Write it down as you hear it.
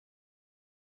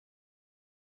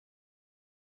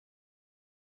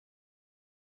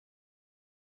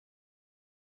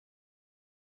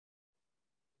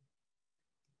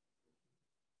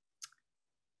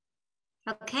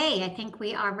Okay, I think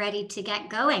we are ready to get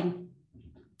going.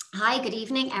 Hi, good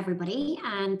evening, everybody,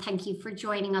 and thank you for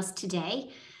joining us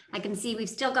today. I can see we've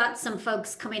still got some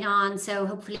folks coming on, so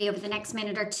hopefully over the next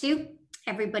minute or two,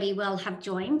 everybody will have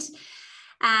joined.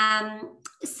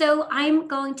 So I'm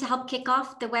going to help kick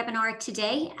off the webinar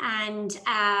today, and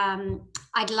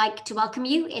I'd like to welcome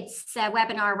you. It's a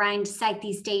webinar around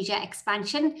Southeast Asia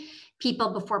expansion,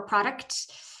 people before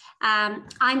product.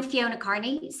 I'm Fiona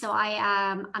Carney, so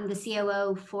I'm the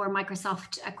COO for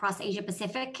Microsoft across Asia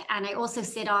Pacific, and I also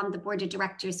sit on the board of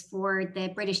directors for the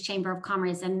British Chamber of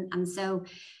Commerce, and so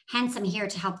hence I'm here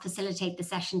to help facilitate the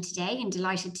session today, and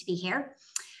delighted to be here.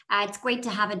 It's great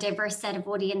to have a diverse set of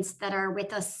audience that are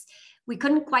with us. We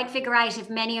couldn't quite figure out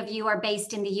if many of you are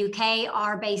based in the UK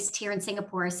or based here in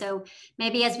Singapore, so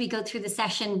maybe as we go through the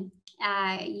session,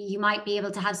 you might be able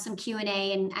to have some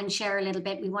Q&A and share a little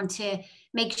bit. We want to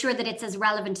make sure that it's as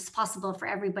relevant as possible for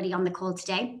everybody on the call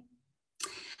today.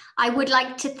 I would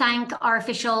like to thank our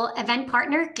official event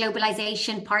partner,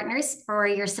 Globalization Partners, for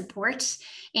your support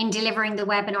in delivering the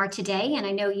webinar today. And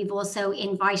I know you've also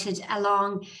invited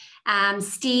along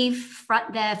Steve,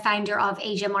 the founder of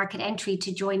Asia Market Entry,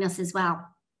 to join us as well.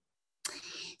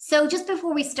 So just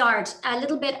before we start, a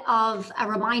little bit of a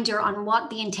reminder on what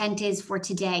the intent is for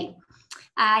today.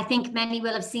 I think many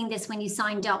will have seen this when you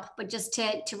signed up, but just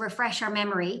to refresh our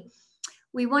memory,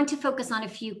 we want to focus on a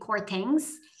few core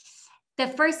things. The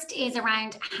first is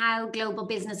around how global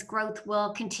business growth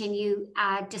will continue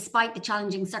despite the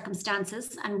challenging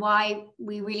circumstances, and why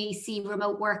we really see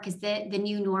remote work as the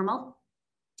new normal.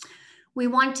 We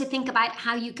want to think about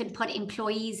how you can put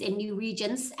employees in new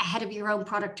regions ahead of your own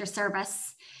product or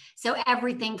service. So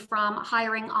everything from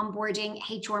hiring, onboarding,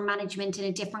 HR management in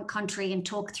a different country, and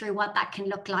talk through what that can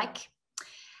look like.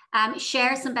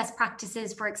 Share some best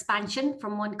practices for expansion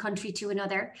from one country to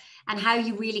another, and how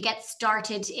you really get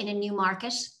started in a new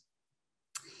market.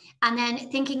 And then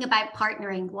thinking about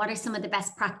partnering, what are some of the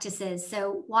best practices?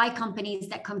 So why companies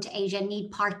that come to Asia need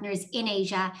partners in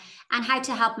Asia, and how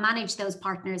to help manage those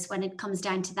partners when it comes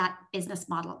down to that business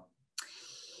model.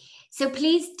 So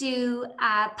please do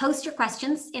post your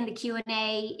questions in the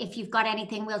Q&A. If you've got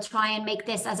anything, we'll try and make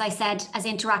this, as I said, as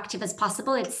interactive as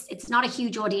possible. It's not a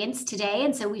huge audience today,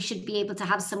 and so we should be able to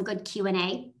have some good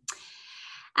Q&A.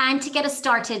 And to get us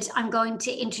started, I'm going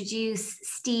to introduce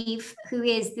Steve, who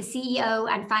is the CEO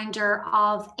and founder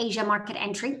of Asia Market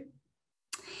Entry.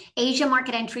 Asia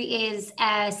Market Entry is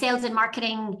a sales and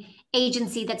marketing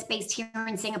agency that's based here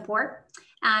in Singapore.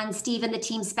 And Steve and the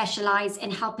team specialize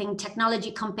in helping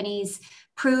technology companies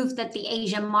prove that the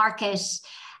Asian market,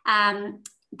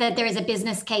 that there is a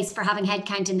business case for having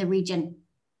headcount in the region.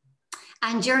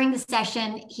 And during the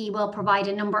session, he will provide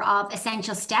a number of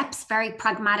essential steps, very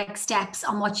pragmatic steps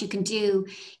on what you can do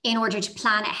in order to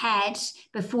plan ahead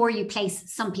before you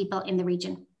place some people in the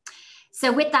region.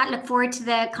 So with that, look forward to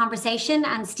the conversation.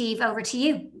 And Steve, over to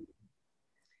you.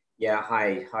 Yeah,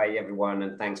 hi everyone,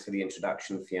 and thanks for the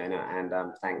introduction, Fiona, and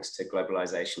thanks to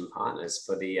Globalization Partners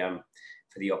for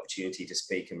the opportunity to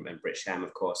speak, and BritCham,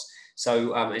 of course.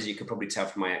 So as you can probably tell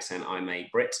from my accent, I'm a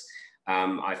Brit.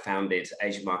 I founded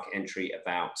Asia Market Entry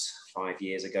about 5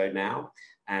 years ago now,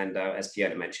 and as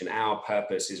Fiona mentioned, our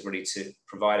purpose is really to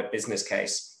provide a business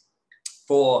case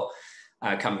for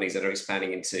companies that are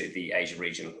expanding into the Asia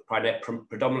region.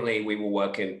 Predominantly, we will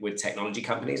work with technology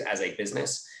companies as a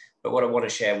business. But what I want to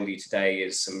share with you today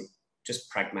is some just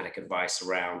pragmatic advice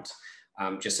around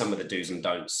just some of the do's and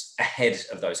don'ts ahead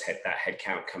of that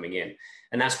headcount coming in.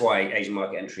 And that's why Asian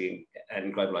Market Entry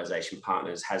and Globalization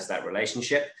Partners has that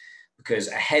relationship, because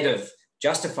ahead of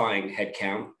justifying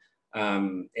headcount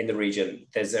in the region,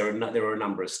 there are a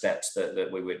number of steps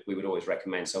that we would always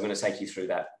recommend. So I'm going to take you through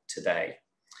that today.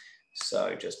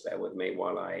 So just bear with me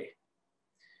while I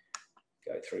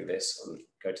go through this and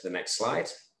go to the next slide.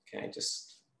 Okay, just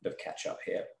of catch up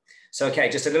here. So, okay,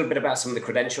 just a little bit about some of the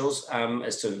credentials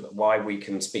as to why we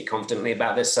can speak confidently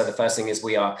about this. So the first thing is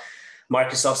we are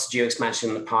Microsoft's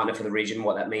geo-expansion partner for the region.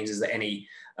 What that means is that any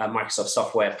Microsoft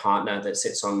software partner that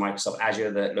sits on Microsoft Azure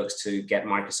that looks to get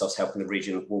Microsoft's help in the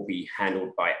region will be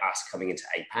handled by us coming into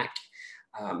APAC.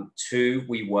 Two,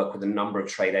 we work with a number of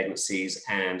trade agencies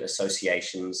and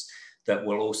associations that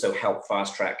will also help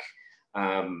fast track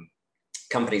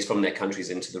companies from their countries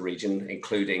into the region,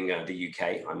 including the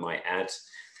UK, I might add.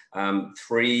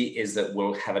 Three is that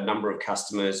we'll have a number of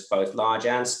customers, both large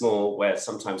and small, where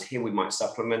sometimes here we might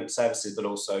supplement services, but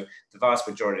also the vast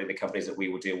majority of the companies that we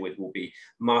will deal with will be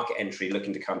market entry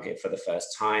looking to come here for the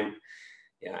first time.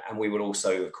 Yeah, and we would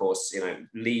also, of course,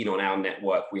 lean on our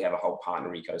network. We have a whole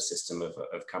partner ecosystem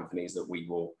of companies that we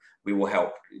will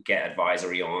help get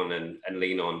advisory on and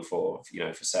lean on for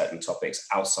certain topics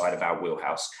outside of our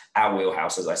wheelhouse. Our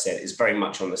wheelhouse, as I said, is very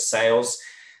much on the sales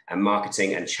and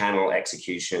marketing and channel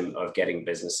execution of getting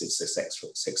businesses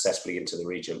successfully into the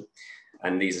region.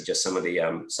 And these are just some of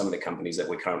the companies that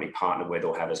we're currently partnered with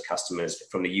or have as customers.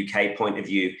 From the UK point of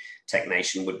view,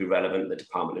 TechNation would be relevant, the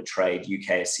Department of Trade,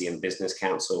 UK ASEAN Business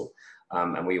Council,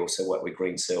 and we also work with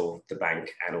Greensill, the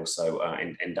bank, and also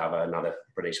Endeavour, another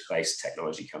British-based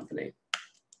technology company.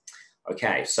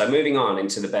 Okay, so moving on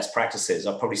into the best practices.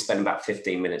 I'll probably spend about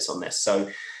 15 minutes on this.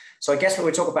 So I guess when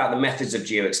we talk about the methods of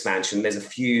geo expansion, there's a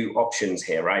few options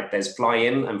here, right? There's fly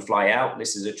in and fly out.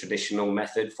 This is a traditional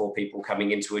method for people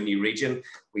coming into a new region.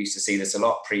 We used to see this a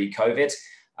lot pre-COVID,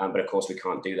 but of course we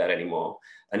can't do that anymore.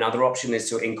 Another option is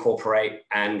to incorporate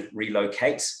and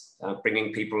relocate,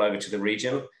 bringing people over to the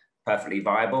region, perfectly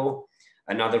viable.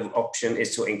 Another option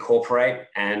is to incorporate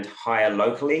and hire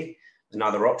locally.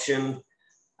 Another option.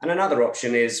 And another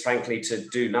option is, frankly, to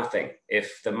do nothing.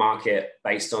 If the market,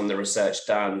 based on the research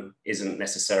done, isn't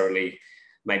necessarily,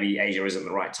 maybe Asia isn't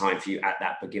the right time for you at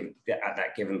that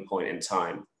given point in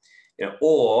time.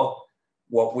 Or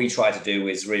what we try to do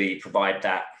is really provide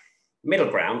that middle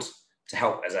ground to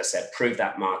help, as I said, prove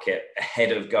that market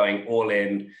ahead of going all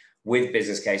in with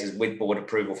business cases, with board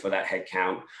approval for that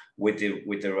headcount, with the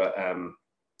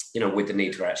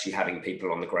need for actually having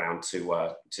people on the ground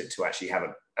to actually have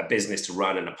a business to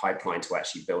run and a pipeline to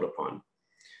actually build upon.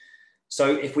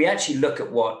 So if we actually look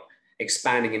at what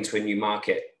expanding into a new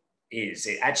market is,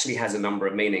 it actually has a number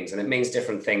of meanings, and it means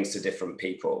different things to different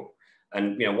people.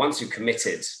 And once you've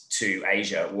committed to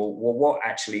Asia, well, what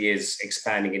actually is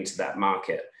expanding into that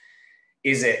market?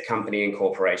 Is it company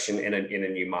incorporation in a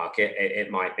new market?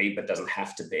 It might be, but doesn't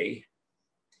have to be.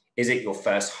 Is it your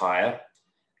first hire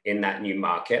in that new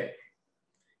market?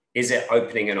 Is it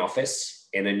opening an office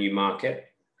in a new market?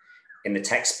 In the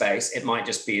tech space, it might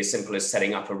just be as simple as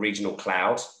setting up a regional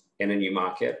cloud in a new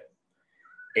market.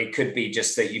 It could be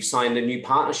just that you've signed a new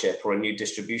partnership or a new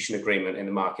distribution agreement in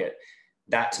the market.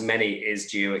 That to many is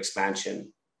geo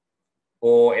expansion.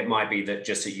 Or it might be that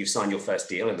just that you've signed your first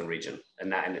deal in the region,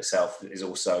 and that in itself is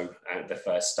also the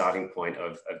first starting point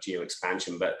of geo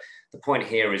expansion. But the point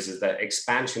here is that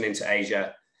expansion into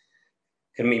Asia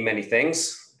can mean many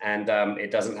things. And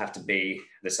it doesn't have to be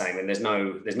the same. And there's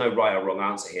no right or wrong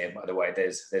answer here. By the way,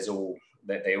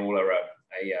 they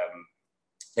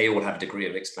all have a degree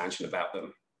of expansion about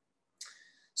them.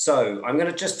 So I'm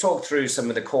going to just talk through some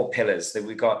of the core pillars. That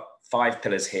we've got 5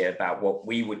 pillars here about what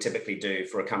we would typically do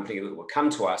for a company that would come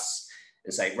to us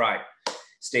and say, right,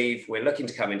 Steve, we're looking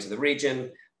to come into the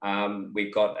region.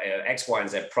 We've got X, Y, and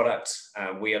Z product.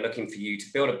 We are looking for you to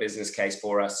build a business case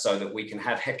for us so that we can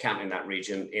have headcount in that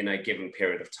region in a given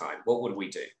period of time. What would we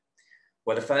do?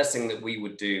 Well, the first thing that we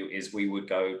would do is we would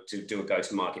go to do a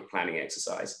go-to-market planning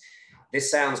exercise.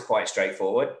 This sounds quite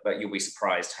straightforward, but you'll be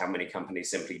surprised how many companies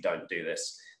simply don't do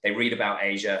this. They read about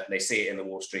Asia, they see it in the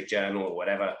Wall Street Journal or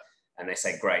whatever, and they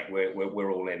say, great,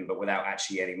 we're all in, but without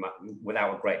actually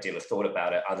without a great deal of thought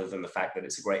about it, other than the fact that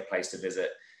it's a great place to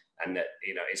visit and that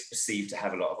it's perceived to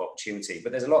have a lot of opportunity.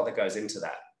 But there's a lot that goes into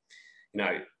that.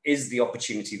 Is the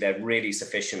opportunity there really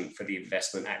sufficient for the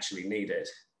investment actually needed?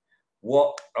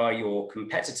 What are your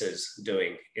competitors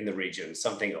doing in the region?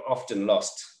 Something often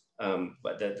lost,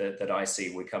 but that I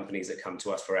see with companies that come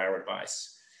to us for our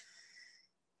advice.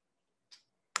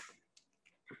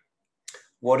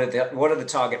 What are the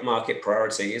target market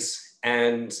priorities,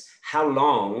 and how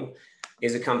long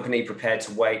is a company prepared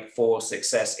to wait for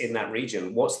success in that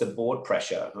region? What's the board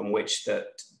pressure on which the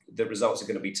results are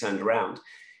going to be turned around?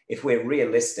 If we're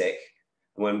realistic,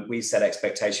 when we set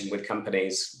expectation with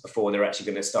companies before they're actually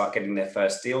going to start getting their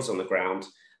first deals on the ground,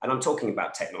 and I'm talking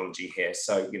about technology here,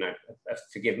 so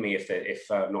forgive me if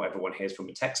not everyone here is from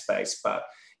the tech space, but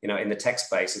in the tech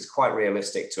space, it's quite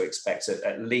realistic to expect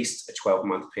at least a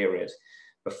 12-month period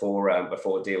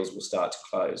before deals will start to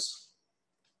close.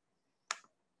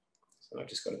 So I've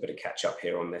just got a bit of catch up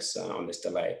here on this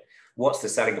delay. What's the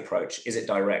selling approach? Is it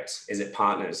direct? Is it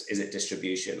partners? Is it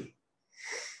distribution?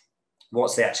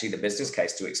 What's actually the business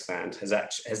case to expand? Has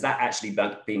that actually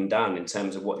been done in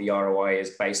terms of what the ROI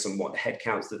is based on what the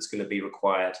headcounts that's going to be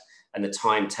required and the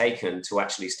time taken to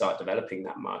actually start developing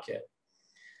that market?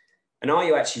 And are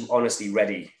you actually honestly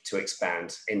ready to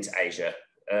expand into Asia?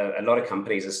 A lot of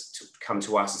companies have come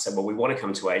to us and said, well, we want to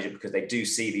come to Asia because they do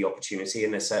see the opportunity,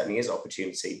 and there certainly is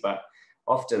opportunity, but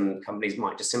often companies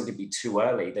might just simply be too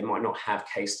early. They might not have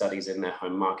case studies in their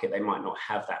home market. They might not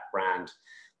have that brand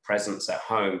presence at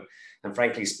home. And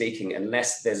frankly speaking,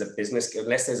 unless there's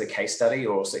a case study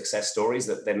or success stories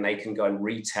that then they can go and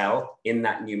retell in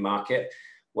that new market,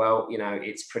 well,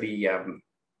 it's pretty,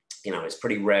 it's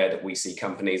pretty rare that we see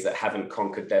companies that haven't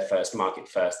conquered their first market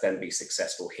first then be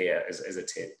successful here as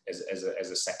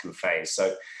a second phase.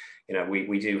 So,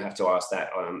 we do have to ask that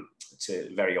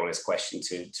to very honest question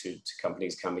to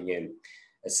companies coming in.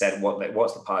 As said,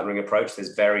 what's the partnering approach?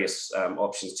 There's various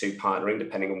options to partnering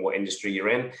depending on what industry you're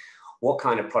in. What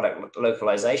kind of product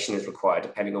localization is required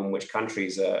depending on which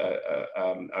countries are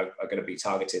going to be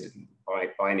targeted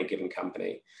by any given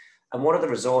company. And what are the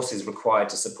resources required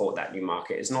to support that new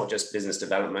market? It's not just business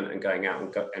development and going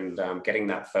out and getting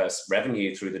that first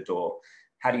revenue through the door.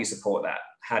 How do you support that?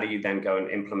 How do you then go and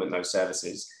implement those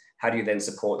services? How do you then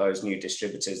support those new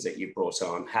distributors that you brought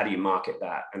on? How do you market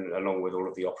that? And along with all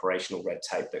of the operational red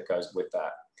tape that goes with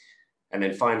that. And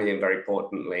then finally, and very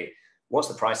importantly, what's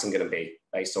the pricing going to be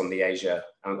based on the Asia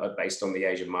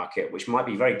market, which might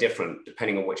be very different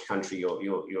depending on which country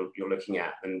you're looking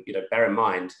at. And bear in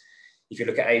mind, if you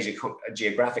look at Asia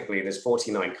geographically, there's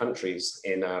 49 countries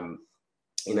in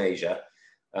Asia.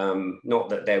 Not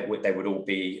that they would all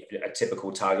be a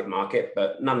typical target market,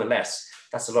 but nonetheless,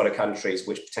 that's a lot of countries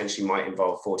which potentially might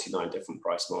involve 49 different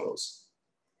price models.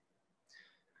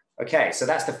 Okay, so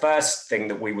that's the first thing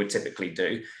that we would typically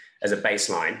do as a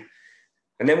baseline.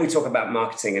 And then we talk about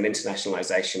marketing and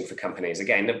internationalization for companies.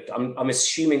 Again, I'm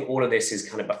assuming all of this is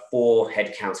kind of before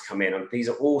headcounts come in. And these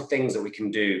are all things that we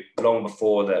can do long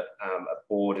before that a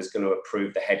board is going to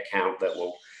approve the headcount that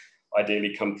will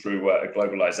ideally come through a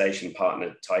globalization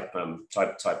partner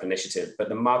type initiative. But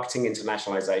the marketing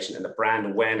internationalization and the brand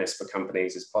awareness for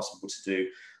companies is possible to do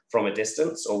from a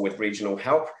distance or with regional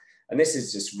help. And this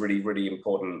is just really, really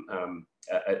important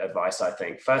advice, I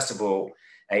think. First of all,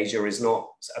 Asia is not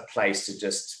a place to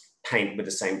just paint with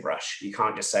the same brush. You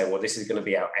can't just say, well, this is going to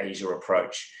be our Asia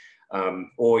approach.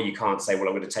 Or you can't say, well,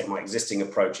 I'm going to take my existing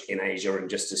approach in Asia and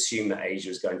just assume that Asia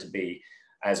is going to be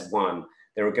as one.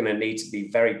 There are going to need to be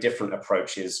very different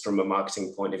approaches from a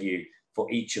marketing point of view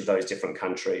for each of those different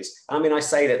countries. I mean, I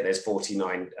say that there's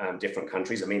 49 different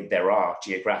countries. I mean, there are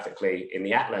geographically in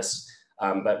the atlas,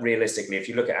 but realistically, if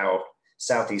you look at our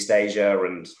Southeast Asia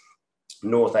and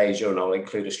North Asia, and I'll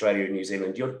include Australia and New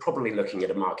Zealand, you're probably looking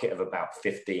at a market of about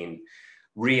 15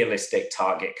 realistic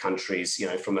target countries,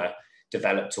 from a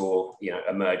developed or,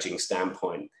 emerging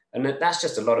standpoint. And that's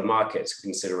just a lot of markets,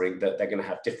 considering that they're going to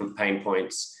have different pain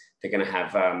points. They're going to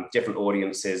have different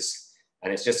audiences.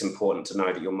 And it's just important to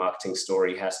know that your marketing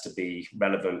story has to be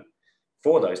relevant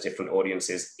for those different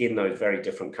audiences in those very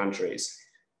different countries.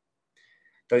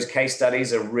 Those case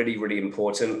studies are really, really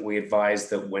important. We advise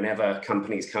that whenever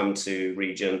companies come to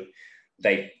region,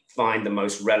 they find the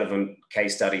most relevant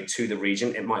case study to the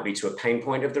region. It might be to a pain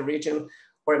point of the region,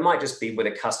 or it might just be with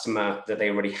a customer that they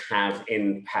already have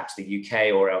in perhaps the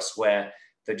UK or elsewhere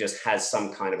that just has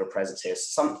some kind of a presentation,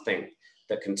 something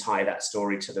that can tie that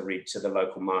story to the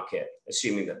local market,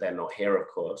 assuming that they're not here, of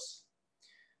course.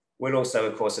 We'll also,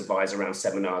 of course, advise around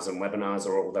seminars and webinars,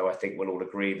 or although I think we'll all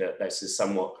agree that this is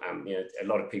somewhat, a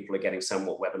lot of people are getting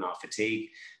somewhat webinar fatigue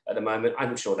at the moment.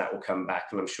 I'm sure that will come back,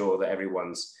 and I'm sure that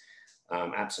everyone's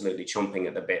absolutely chomping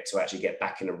at the bit to actually get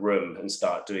back in a room and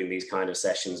start doing these kind of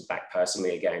sessions back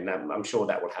personally again. I'm sure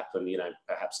that will happen,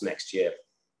 perhaps next year.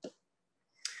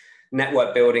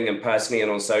 Network building and personally and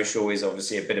on social is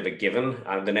obviously a bit of a given.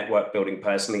 The network building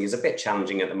personally is a bit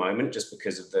challenging at the moment just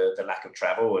because of the lack of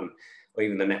travel, or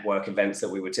even the network events that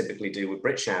we would typically do with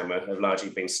BritCham have largely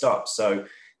been stopped. So,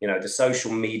 the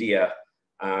social media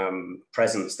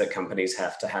presence that companies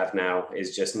have to have now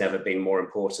is just never been more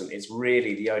important. It's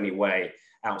really the only way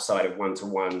outside of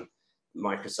one-to-one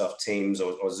Microsoft Teams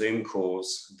or Zoom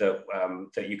calls that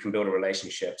you can build a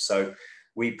relationship. So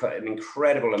we put an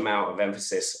incredible amount of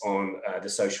emphasis on the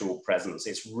social presence.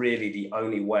 It's really the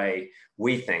only way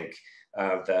we think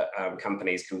that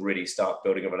companies can really start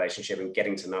building a relationship and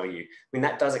getting to know you. I mean,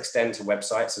 that does extend to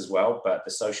websites as well, but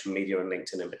the social media and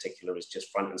LinkedIn in particular is just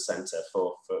front and center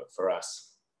for us.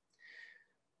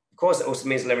 Of course, it also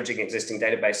means leveraging existing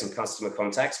database and customer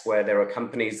contacts where there are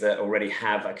companies that already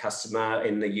have a customer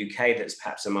in the UK that's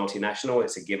perhaps a multinational.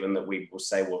 It's a given that we will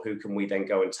say, well, who can we then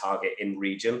go and target in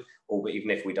region, or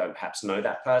even if we don't perhaps know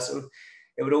that person.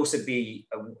 It would also be,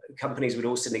 companies would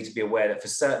also need to be aware that for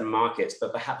certain markets,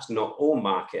 but perhaps not all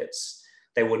markets,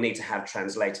 they will need to have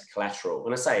translated collateral.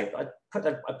 When I say, I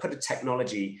put a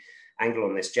technology angle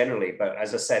on this generally, but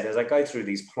as I said, as I go through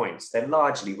these points, they're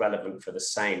largely relevant for the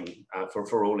same,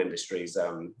 for all industries,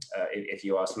 if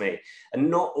you ask me. And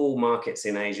not all markets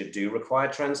in Asia do require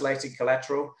translated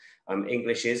collateral.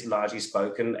 English is largely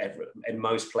spoken in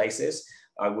most places.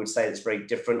 I would say it's very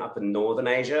different up in Northern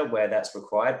Asia where that's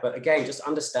required. But again, just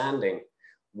understanding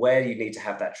where you need to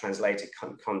have that translated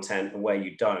content and where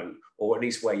you don't, or at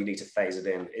least where you need to phase it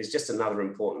in, is just another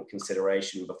important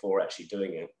consideration before actually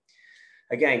doing it.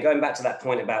 Again, going back to that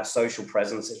point about social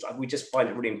presence, we just find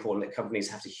it really important that companies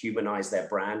have to humanize their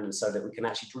brand, and so that we can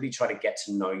actually really try to get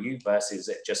to know you versus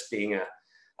it just being a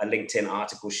LinkedIn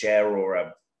article share or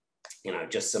a,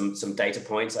 just some data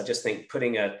points. I just think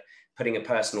putting a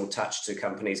personal touch to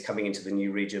companies coming into the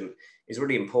new region is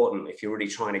really important if you're really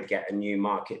trying to get a new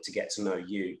market to get to know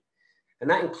you. And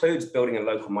that includes building a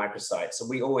local microsite. So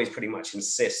we always pretty much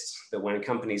insist that when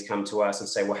companies come to us and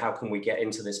say, well, how can we get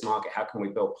into this market? How can we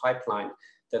build pipeline?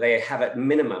 That they have at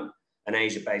minimum an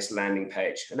Asia-based landing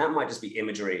page. And that might just be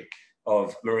imagery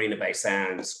of Marina Bay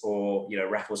Sands or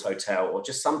Raffles Hotel, or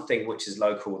just something which is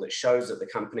local that shows that the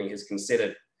company has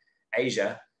considered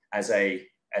Asia as a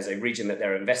region that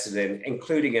they're invested in,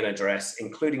 including an address,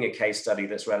 including a case study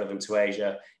that's relevant to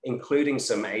Asia, including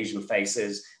some Asian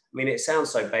faces. I mean, it sounds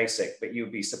so basic, but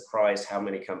you'd be surprised how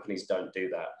many companies don't do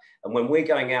that. And when we're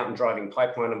going out and driving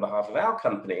pipeline on behalf of our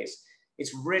companies,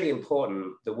 it's really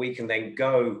important that we can then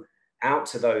go out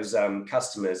to those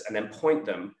customers and then point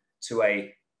them to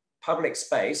a public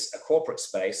space, a corporate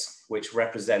space, which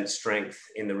represents strength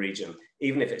in the region,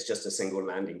 even if it's just a single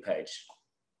landing page.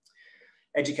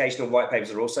 Educational white papers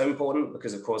are also important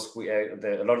because, of course,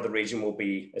 a lot of the region will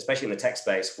be, especially in the tech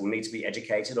space, will need to be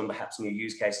educated on perhaps new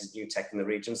use cases, new tech in the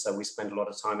region. So we spend a lot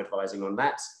of time advising on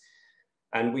that.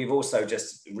 And we've also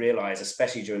just realized,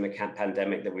 especially during the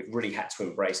pandemic, that we've really had to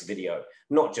embrace video,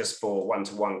 not just for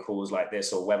one-to-one calls like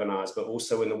this or webinars, but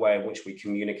also in the way in which we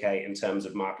communicate in terms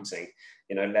of marketing,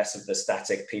 less of the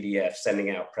static PDF, sending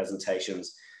out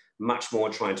presentations, much more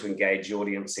trying to engage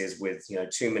audiences with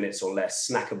 2 minutes or less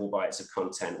snackable bites of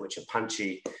content, which are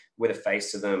punchy with a face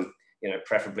to them,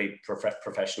 preferably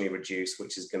professionally reduced,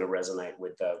 which is going to resonate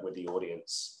with the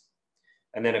audience.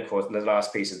 And then, of course, the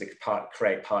last piece is to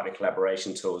create partner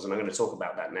collaboration tools, and I'm going to talk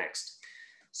about that next.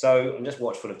 So I'm just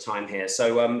watchful of time here.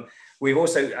 So we've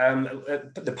also,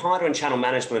 the partner and channel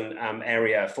management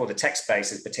area for the tech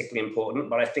space is particularly important,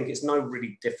 but I think it's no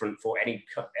really different for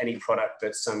any product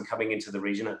that's coming into the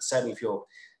region. Certainly if you're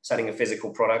selling a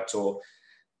physical product or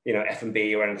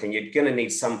F&B or anything, you're going to need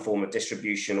some form of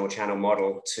distribution or channel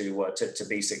model to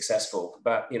be successful.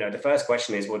 But the first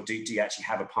question is, well, do you actually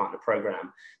have a partner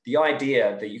program? The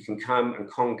idea that you can come and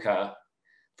conquer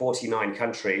 49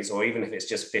 countries, or even if it's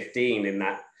just 15 in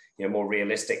that more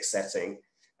realistic setting,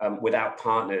 without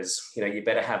partners, you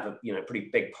better have pretty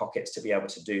big pockets to be able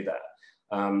to do that.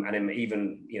 And then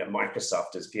even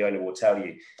Microsoft, as Fiona will tell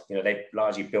you, they've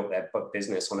largely built their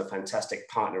business on a fantastic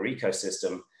partner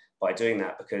ecosystem by doing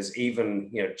that, because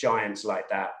even giants like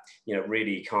that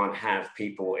really can't have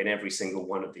people in every single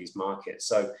one of these markets.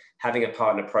 So having a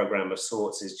partner program of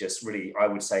sorts is just really, I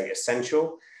would say,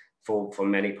 essential for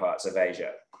many parts of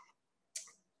Asia.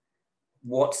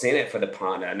 What's in it for the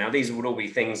partner? Now, these would all be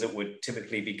things that would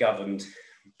typically be governed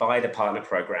by the partner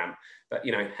program. But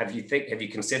have you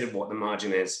considered what the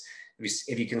margin is?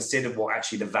 Have you considered what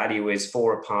actually the value is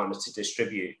for a partner to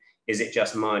distribute? Is it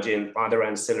just margin? Are there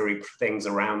ancillary things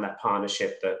around that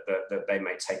partnership that they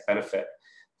may take benefit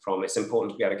from? It's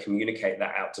important to be able to communicate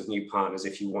that out to new partners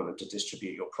if you want them to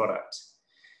distribute your product.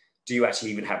 Do you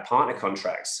actually even have partner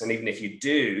contracts? And even if you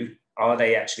do, are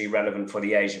they actually relevant for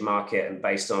the Asian market and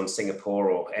based on Singapore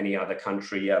or any other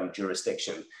country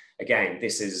jurisdiction? Again,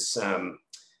 this is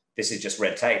just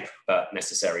red tape, but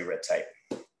necessary red tape.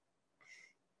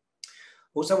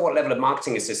 Also, what level of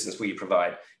marketing assistance will you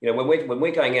provide? When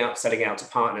we're going out, selling out to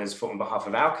partners on behalf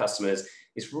of our customers,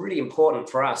 it's really important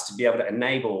for us to be able to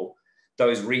enable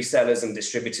those resellers and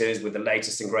distributors with the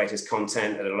latest and greatest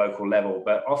content at a local level.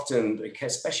 But often,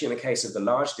 especially in the case of the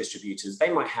large distributors,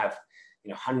 they might have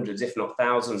hundreds, if not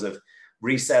thousands, of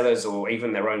resellers or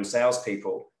even their own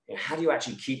salespeople. How do you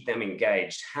actually keep them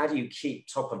engaged? How do you keep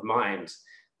top of mind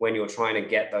when you're trying to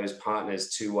get those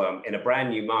partners to, in a brand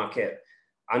new market,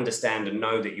 understand and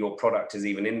know that your product is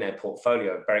even in their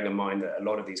portfolio, bearing in mind that a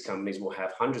lot of these companies will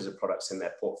have hundreds of products in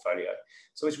their portfolio.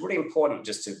 So it's really important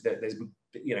that there's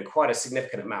quite a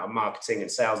significant amount of marketing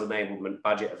and sales enablement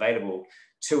budget available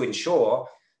to ensure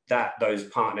that those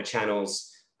partner channels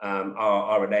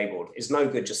are enabled. It's no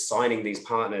good just signing these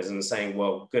partners and saying,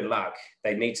 well, good luck.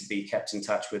 They need to be kept in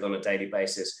touch with on a daily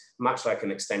basis, much like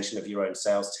an extension of your own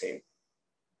sales team.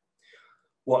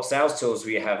 What sales tools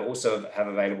we also have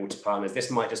available to partners? This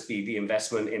might just be the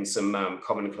investment in some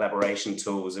common collaboration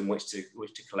tools in which to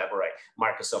collaborate.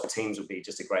 Microsoft Teams would be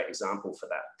just a great example for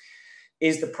that.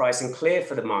 is the pricing clear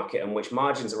for the market and which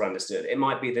margins are understood? It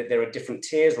might be that there are different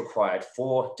tiers required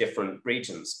for different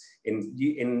regions.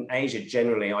 In Asia,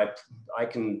 generally, I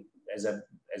can, as a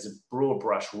broad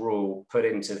brush rule, put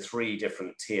into 3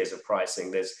 different tiers of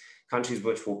pricing. There's countries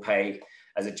which will pay,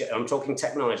 I'm talking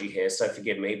technology here, so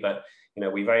forgive me, but you know,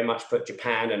 we very much put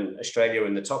Japan and Australia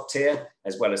in the top tier,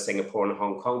 as well as Singapore and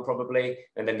Hong Kong probably.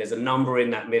 And then there's a number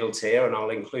in that middle tier, and I'll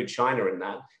include China in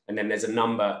that. And then there's a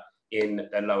number in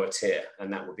a lower tier,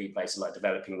 and that would be places like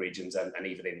developing regions and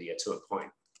even India to a point.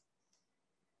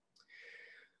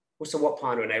 Also, what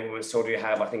partner enablement tool do you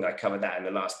have? I think I covered that in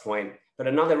the last point. But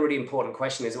another really important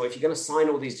question is, well, if you're going to sign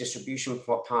all these distribution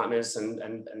partners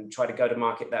and try to go to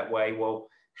market that way, well,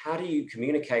 how do you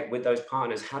communicate with those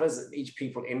partners? How does each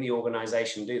people in the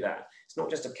organization do that? It's not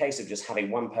just a case of just having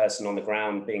one person on the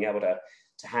ground being able to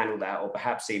handle that, or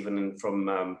perhaps even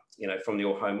from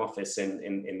your home office in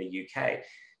the UK.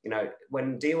 You know,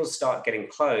 when deals start getting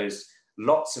closed,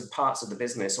 lots of parts of the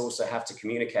business also have to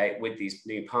communicate with these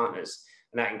new partners.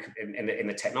 And that in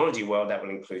the technology world, that will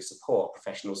include support,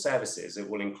 professional services, it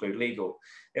will include legal.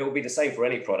 It will be the same for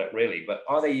any product really, but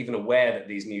are they even aware that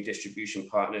these new distribution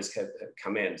partners have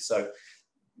come in? So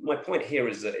my point here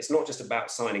is that it's not just about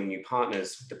signing new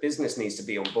partners. The business needs to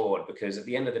be on board, because at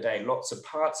the end of the day, lots of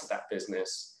parts of that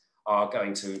business are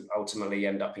going to ultimately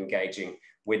end up engaging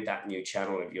with that new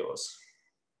channel of yours.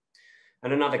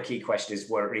 And another key question is,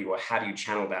 well, how do you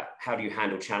channel that? How do you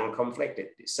handle channel conflict?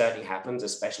 It certainly happens,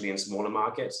 especially in smaller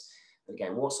markets.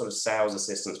 Again, what sort of sales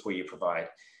assistance will you provide?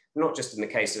 Not just in the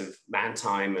case of man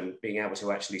time and being able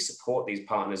to actually support these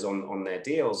partners on their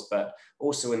deals, but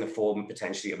also in the form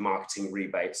potentially of marketing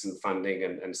rebates and funding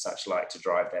and such like to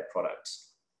drive their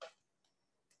products.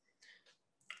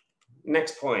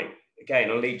 Next point, again,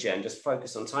 on lead gen, just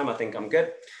focus on time. I think I'm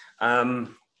good.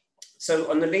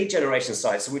 So on the lead generation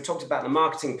side, so we talked about the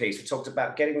marketing piece. We talked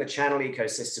about getting the channel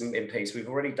ecosystem in place. We've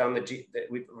already done the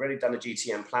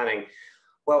GTM planning.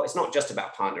 Well, it's not just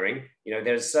about partnering. You know,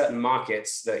 there's certain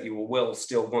markets that you will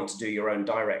still want to do your own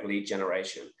direct lead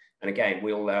generation. And again,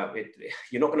 you're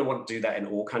not going to want to do that in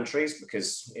all countries,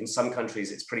 because in some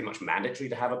countries it's pretty much mandatory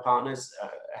to have partners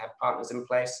in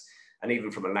place. And even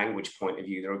from a language point of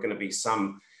view, there are going to be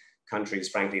some countries,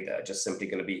 frankly, that are just simply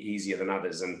going to be easier than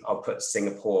others. And I'll put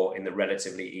Singapore in the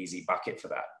relatively easy bucket for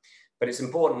that. But it's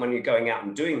important when you're going out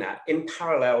and doing that, in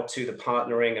parallel to the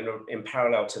partnering and in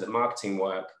parallel to the marketing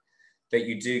work, that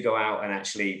you do go out and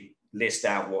actually list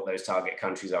out what those target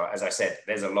countries are. As I said,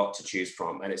 there's a lot to choose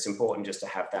from. And it's important just to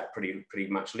have that pretty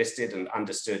much listed and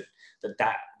understood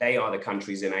that they are the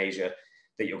countries in Asia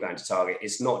that you're going to target.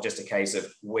 It's not just a case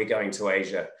of we're going to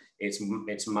Asia. It's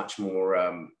much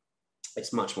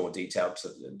more detailed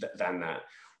than that.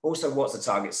 Also, what's the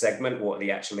target segment? What are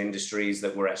the actual industries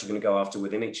that we're actually going to go after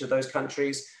within each of those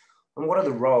countries? And what are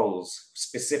the roles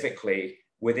specifically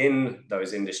within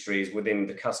those industries, within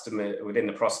the customer, within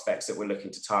the prospects that we're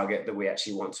looking to target, that we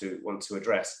actually want to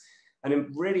address? And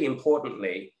really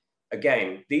importantly,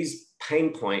 again, these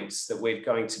pain points that we're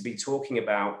going to be talking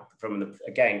about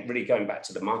again, really going back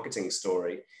to the marketing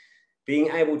story, being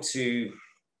able to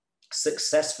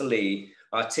successfully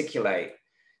articulate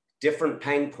different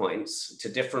pain points to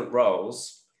different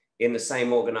roles in the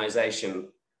same organization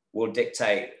will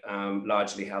dictate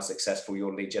largely how successful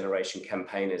your lead generation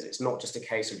campaign is. It's not just a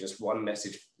case of just one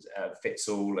message fits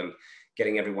all and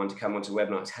getting everyone to come onto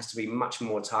webinars. It has to be much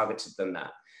more targeted than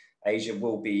that. Asia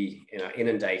will be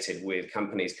inundated with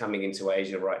companies coming into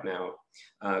Asia right now,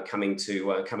 coming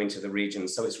to the region.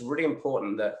 So it's really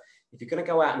important that if you're going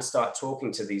to go out and start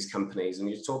talking to these companies and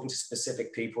you're talking to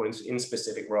specific people in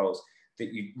specific roles,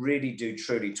 that you really do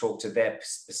truly talk to their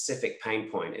specific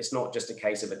pain point. It's not just a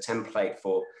case of a template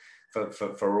for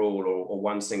all or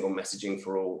one single messaging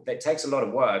for all. It takes a lot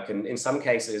of work. And in some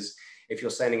cases, if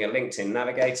you're sending a LinkedIn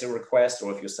Navigator request,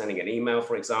 or if you're sending an email,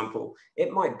 for example,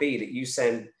 it might be that you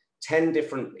send 10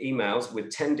 different emails with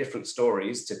 10 different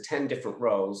stories to 10 different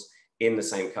roles in the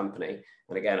same company.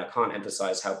 And again, I can't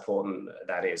emphasize how important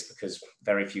that is, because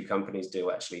very few companies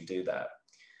do actually do that.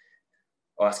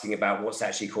 Asking about what's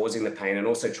actually causing the pain, and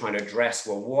also trying to address,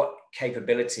 well, what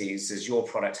capabilities does your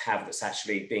product have that's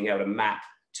actually being able to map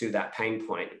to that pain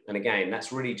point? And again,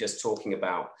 that's really just talking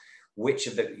about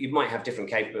you might have different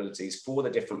capabilities for the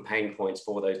different pain points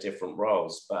for those different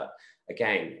roles. But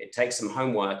again, it takes some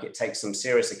homework, it takes some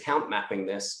serious account mapping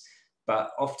this.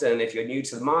 But often if you're new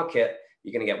to the market,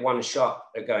 you're going to get one shot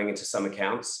at going into some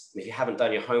accounts. And if you haven't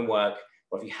done your homework,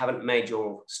 or if you haven't made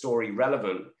your story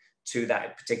relevant to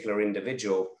that particular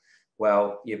individual,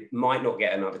 well, you might not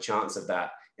get another chance of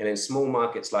that. And in small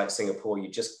markets like Singapore, you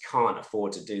just can't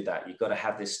afford to do that. You've got to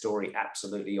have this story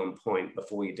absolutely on point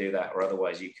before you do that, or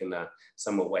otherwise you can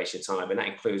somewhat waste your time. And that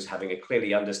includes having a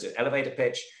clearly understood elevator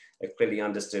pitch, a clearly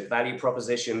understood value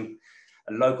proposition,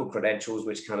 local credentials,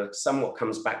 which kind of somewhat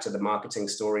comes back to the marketing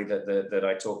story that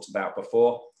I talked about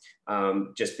before.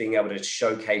 Just being able to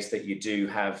showcase that you do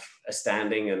have a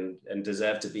standing and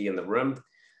deserve to be in the room.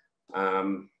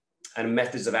 And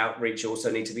methods of outreach also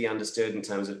need to be understood in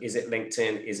terms of, is it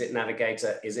LinkedIn? Is it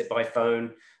Navigator? Is it by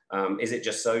phone? Is it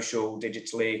just social,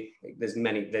 digitally? There's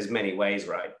many ways,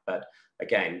 right? But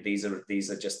again, these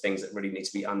are just things that really need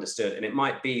to be understood. And it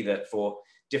might be that for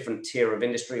different tier of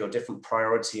industry or different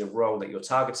priority of role that you're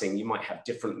targeting, you might have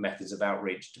different methods of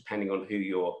outreach depending on who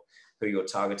you're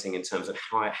targeting in terms of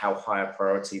how high a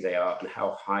priority they are and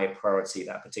how high a priority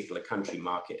that particular country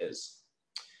market is.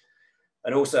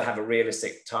 And also have a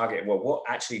realistic target. Well, what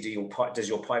actually does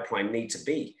your pipeline need to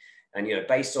be? And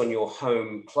based on your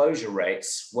home closure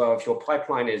rates, well, if your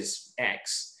pipeline is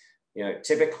X,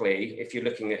 typically, if you're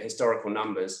looking at historical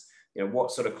numbers,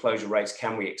 what sort of closure rates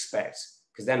can we expect?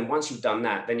 Because then once you've done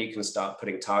that, then you can start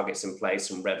putting targets in place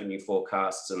and revenue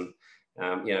forecasts. And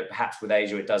perhaps with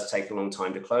Asia, it does take a long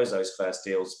time to close those first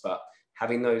deals, but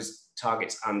having those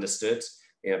targets understood,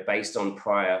 based on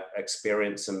prior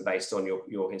experience and based on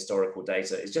your historical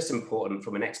data, is just important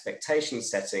from an expectation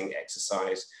setting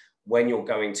exercise when you're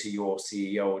going to your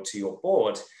CEO or to your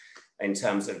board, in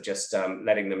terms of just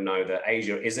letting them know that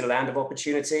Asia is a land of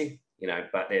opportunity,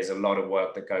 but there's a lot of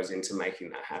work that goes into making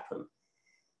that happen.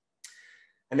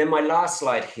 And then my last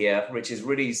slide here, which is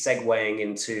really segueing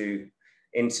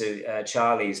into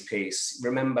Charlie's piece.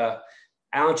 Remember,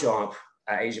 our job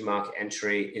at Asia market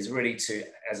entry is really to,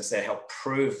 as I said, help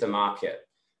prove the market.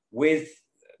 We'll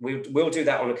do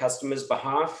that on a customer's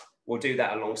behalf. We'll do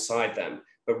that alongside them.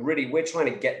 But really, we're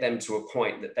trying to get them to a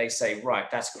point that they say, right,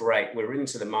 that's great. We're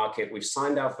into the market. We've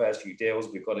signed our first few deals.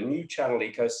 We've got a new channel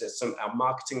ecosystem. Our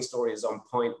marketing story is on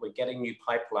point. We're getting new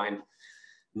pipeline.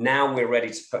 Now we're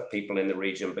ready to put people in the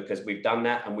region because we've done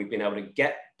that and we've been able to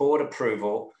get board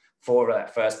approval for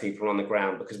that first people on the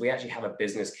ground because we actually have a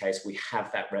business case. We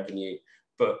have that revenue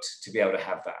booked to be able to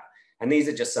have that. And these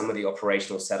are just some of the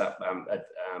operational setup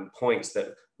points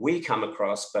that we come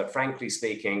across. But frankly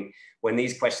speaking, when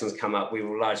these questions come up, we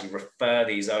will largely refer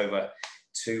these over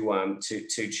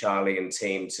to Charlie and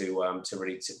team to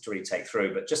really take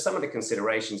through. But just some of the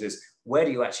considerations is, where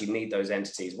do you actually need those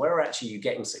entities? Where are actually you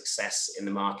getting success in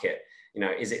the market?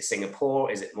 Is it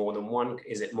Singapore? Is it more than one?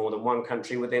 Is it more than one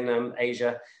country within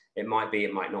Asia? It might be,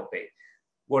 it might not be.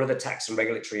 What are the tax and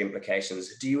regulatory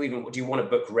implications? Do you want to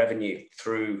book revenue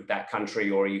through that country,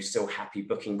 or are you still happy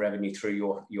booking revenue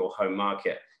through your home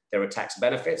market? There are tax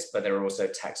benefits, but there are also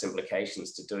tax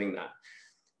implications to doing that.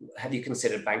 Have you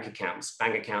considered bank accounts?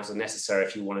 Bank accounts are necessary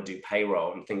if you want to do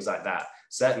payroll and things like that.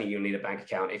 Certainly you'll need a bank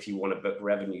account if you want to book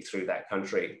revenue through that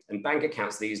country. And bank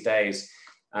accounts these days,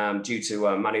 due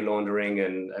to money laundering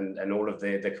and all of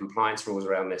the compliance rules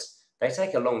around this, they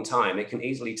take a long time. It can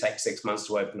easily take 6 months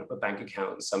to open up a bank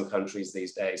account in some countries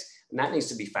these days. And that needs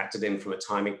to be factored in from a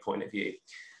timing point of view.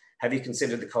 Have you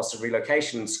considered the cost of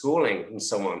relocation, schooling, and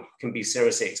so on? It can be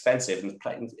seriously expensive,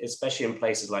 especially in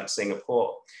places like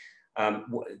Singapore.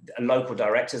 Local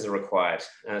directors are required.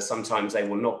 Sometimes they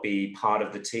will not be part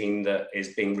of the team that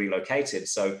is being relocated.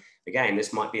 So again,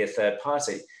 this might be a third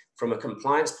party. From a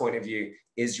compliance point of view,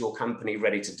 is your company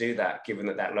ready to do that, given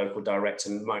that that local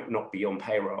director might not be on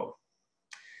payroll?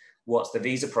 What's the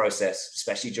visa process,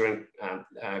 especially during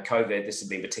COVID? This has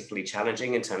been particularly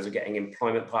challenging in terms of getting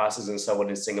employment passes and so on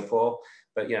in Singapore.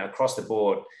 But across the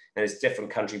board, and it's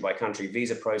different country by country,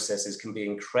 visa processes can be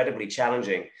incredibly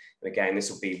challenging. And again,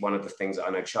 this will be one of the things that I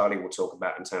know Charlie will talk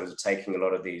about in terms of taking a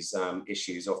lot of these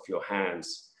issues off your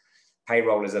hands.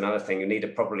 Payroll is another thing. You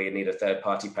probably need a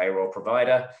third-party payroll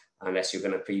provider, unless you're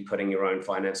going to be putting your own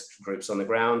finance groups on the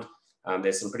ground.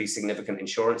 There's some pretty significant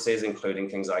insurances, including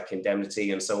things like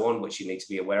indemnity and so on, which you need to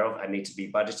be aware of and need to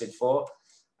be budgeted for.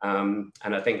 And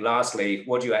I think lastly,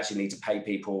 what do you actually need to pay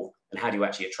people, and how do you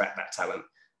actually attract that talent?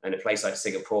 And a place like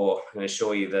Singapore, I can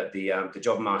assure you that the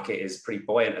job market is pretty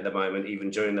buoyant at the moment,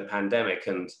 even during the pandemic,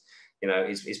 and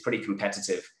it's pretty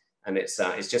competitive. And it's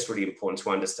just really important to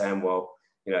understand, well,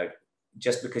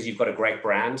 just because you've got a great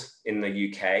brand in the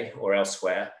UK or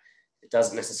elsewhere, it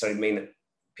doesn't necessarily mean that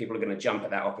people are going to jump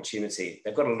at that opportunity.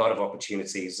 They've got a lot of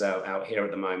opportunities out here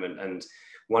at the moment. And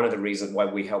one of the reasons why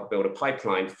we help build a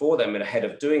pipeline for them and ahead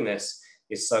of doing this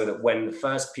is so that when the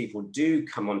first people do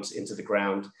come into the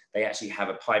ground, they actually have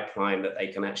a pipeline that they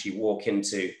can actually walk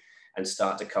into and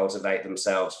start to cultivate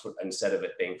themselves instead of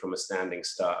it being from a standing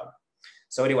start.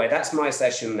 So anyway, that's my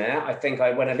session there. I think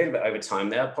I went a little bit over time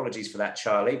there. Apologies for that,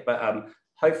 Charlie, but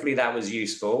hopefully that was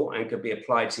useful and could be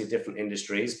applied to different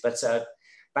industries. But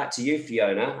back to you,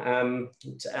 Fiona.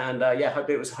 Yeah, hope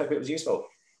it was useful.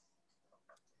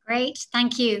 Great,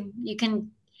 thank you. You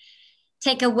can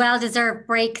take a well-deserved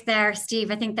break there,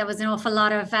 Steve. I think that was an awful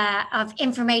lot of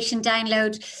information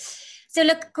download. So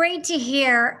look, great to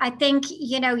hear. I think,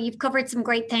 you've covered some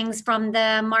great things from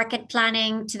the market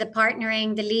planning to the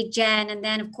partnering, the lead gen, and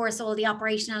then of course, all the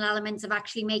operational elements of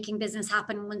actually making business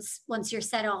happen once you're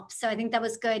set up. So I think that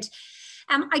was good.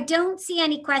 I don't see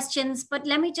any questions, but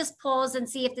let me just pause and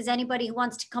see if there's anybody who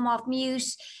wants to come off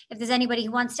mute. If there's anybody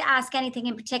who wants to ask anything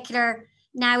in particular,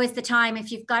 now is the time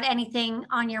if you've got anything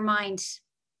on your mind.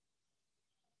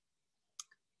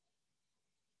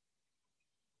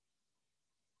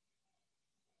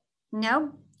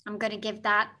 No, I'm going to give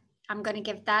that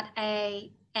a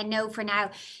no for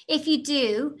now. If you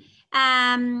do,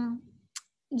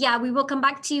 yeah, we will come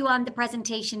back to you on the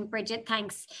presentation, Bridget.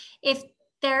 Thanks. If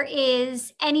there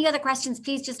is any other questions,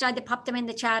 please just either pop them in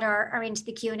the chat or into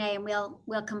the Q&A, and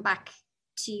we'll come back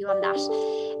to you on that.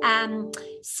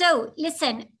 So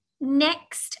listen,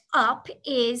 next up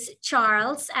is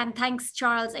Charles, and thanks,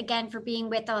 Charles, again for being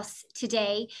with us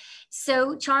today.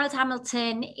 So Charles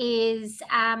Hamilton is,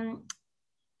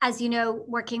 as you know,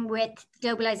 working with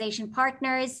Globalization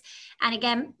Partners, and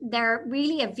again, they're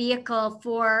really a vehicle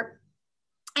for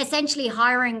essentially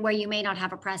hiring where you may not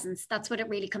have a presence. That's what it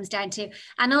really comes down to,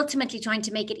 and ultimately trying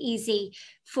to make it easy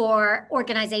for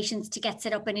organizations to get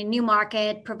set up in a new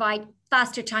market, provide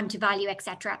faster time to value,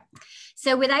 etc.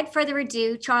 So without further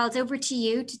ado, Charles, over to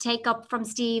you to take up from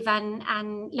Steve,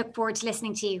 and look forward to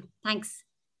listening to you. Thanks.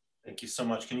 Thank you so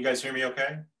much. Can you guys hear me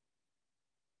okay?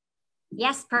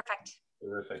 Yes, perfect.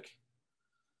 Terrific.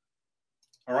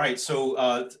 All right,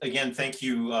 so again, thank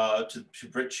you to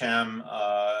BritCham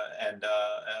and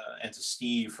to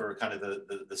Steve for kind of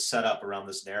the setup around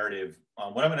this narrative.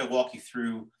 What I'm going to walk you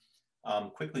through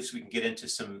quickly so we can get into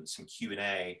some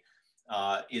Q&A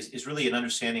is really an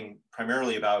understanding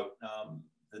primarily about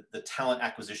the talent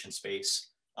acquisition space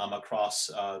across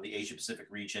the Asia Pacific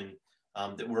region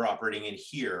that we're operating in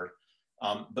here.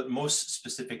 But most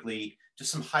specifically,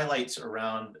 just some highlights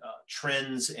around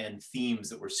trends and themes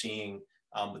that we're seeing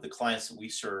with the clients that we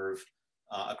serve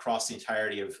across the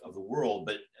entirety of the world,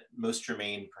 but most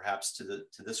germane perhaps to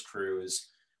this crew is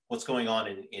what's going on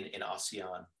in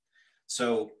ASEAN.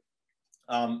 So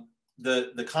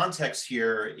the context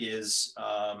here is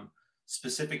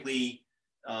specifically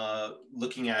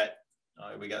looking at,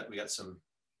 we got some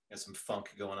funk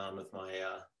going on with my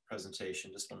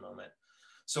presentation, just one moment.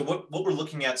 So what we're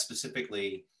looking at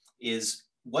specifically is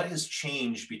what has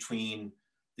changed between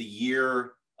the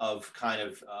year of kind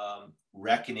of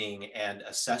reckoning and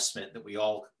assessment that we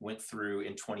all went through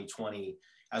in 2020,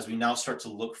 as we now start to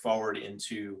look forward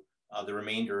into the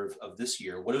remainder of this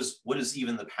year. What is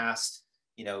even the past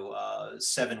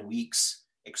 7 weeks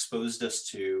exposed us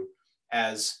to,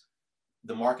 as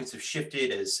the markets have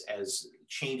shifted, as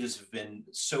changes have been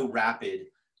so rapid,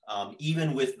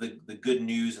 even with the good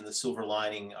news and the silver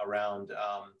lining around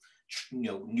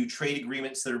new trade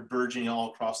agreements that are burgeoning all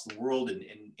across the world, and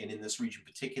in this region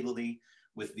particularly,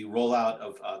 with the rollout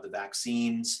of the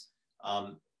vaccines,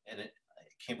 and I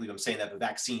can't believe I'm saying that, but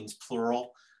vaccines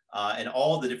plural, and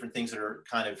all the different things that are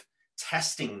kind of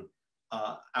testing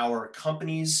our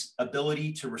company's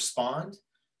ability to respond,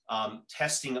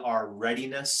 testing our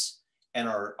readiness and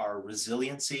our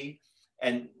resiliency,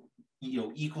 and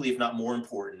equally, if not more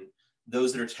important,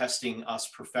 those that are testing us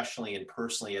professionally and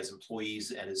personally as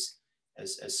employees and as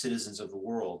citizens of the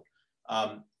world.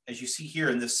 As you see here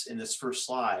in this first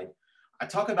slide, I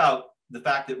talk about the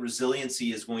fact that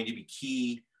resiliency is going to be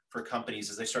key for companies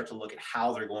as they start to look at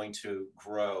how they're going to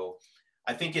grow.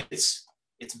 I think it's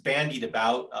bandied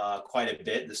about quite a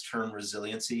bit, this term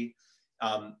resiliency.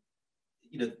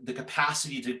 The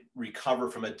capacity to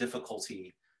recover from a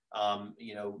difficulty,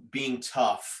 being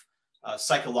tough,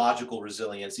 psychological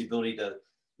resilience, the ability to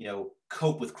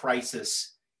cope with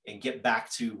crisis and get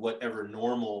back to whatever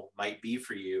normal might be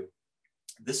for you.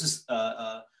 This is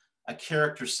a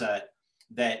character set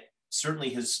that certainly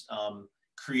has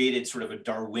created sort of a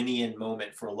Darwinian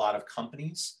moment for a lot of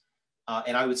companies.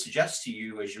 And I would suggest to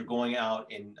you, as you're going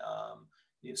out and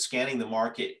scanning the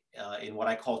market in what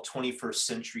I call 21st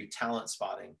century talent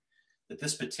spotting, that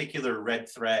this particular red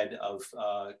thread of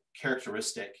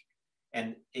characteristic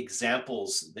and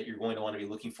examples that you're going to want to be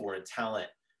looking for in talent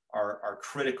are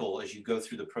critical as you go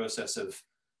through the process of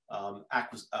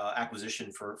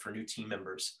acquisition for new team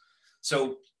members.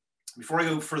 So before I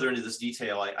go further into this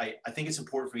detail, I think it's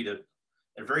important for me to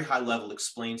at a very high level,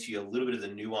 explain to you a little bit of the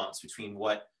nuance between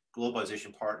what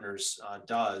Globalization Partners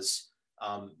does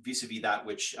vis-a-vis that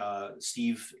which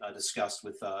Steve discussed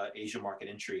with Asia market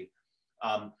entry.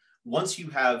 Once you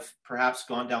have perhaps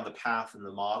gone down the path and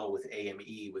the model with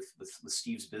AME, with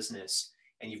Steve's business,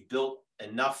 and you've built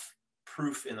enough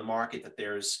proof in the market that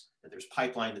there's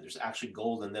pipeline, that there's actually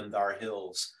gold in them there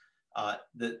hills,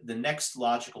 the next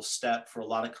logical step for a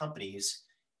lot of companies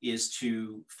is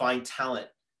to find talent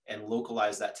and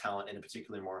localize that talent in a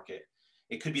particular market.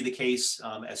 It could be the case,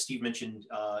 as Steve mentioned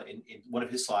in one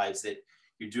of his slides, that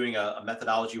you're doing a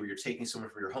methodology where you're taking someone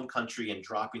from your home country and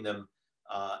dropping them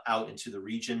out into the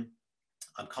region.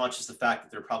 I'm conscious of the fact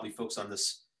that there are probably folks on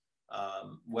this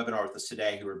webinar with us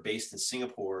today who are based in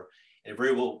Singapore, and it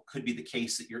very well could be the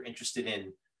case that you're interested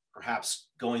in perhaps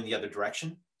going the other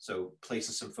direction, so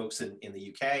placing some folks in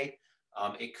the UK.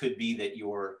 It could be that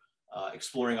you're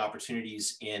exploring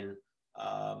opportunities in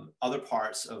other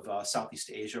parts of Southeast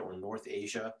Asia or North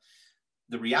Asia.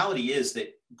 The reality is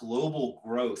that global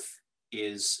growth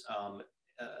is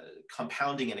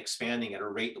compounding and expanding at a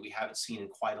rate that we haven't seen in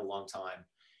quite a long time.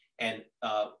 And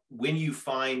when you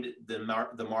find the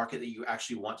market that you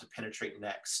actually want to penetrate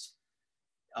next,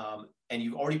 and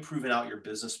you've already proven out your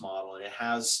business model and it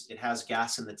has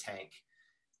gas in the tank,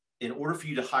 in order for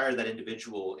you to hire that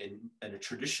individual in a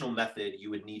traditional method,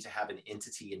 you would need to have an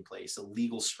entity in place, a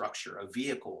legal structure, a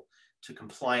vehicle to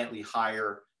compliantly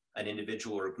hire an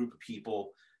individual or a group of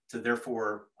people, to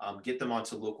therefore get them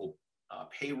onto local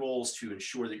payrolls, to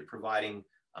ensure that you're providing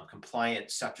compliant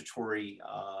statutory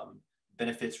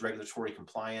benefits, regulatory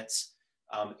compliance,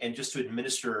 and just to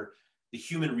administer the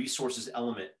human resources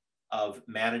element of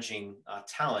managing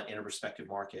talent in a respective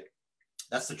market.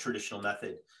 That's the traditional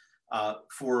method.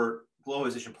 For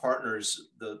Globalization Partners,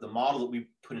 the model that we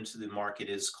put into the market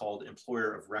is called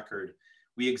employer of record.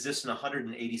 We exist in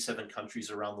 187 countries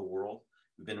around the world.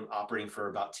 We've been operating for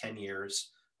about 10 years,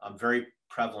 very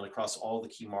prevalent across all the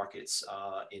key markets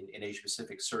in Asia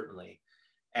Pacific, certainly.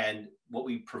 And what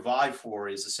we provide for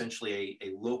is essentially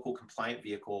a local compliant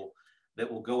vehicle that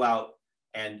will go out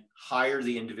and hire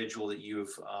the individual that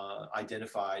you've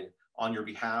identified on your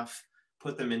behalf,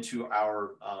 put them into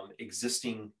our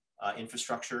existing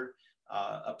infrastructure,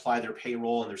 apply their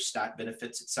payroll and their stat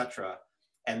benefits, et cetera,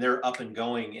 and they're up and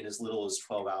going in as little as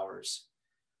 12 hours.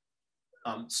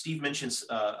 Steve mentions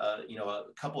a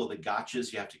couple of the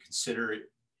gotchas you have to consider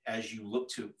as you look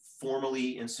to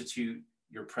formally institute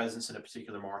your presence in a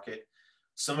particular market.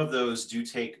 Some of those do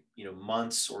take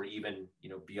months or even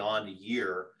beyond a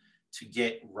year to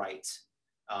get right.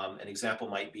 An example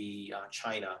might be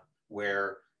China,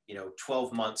 where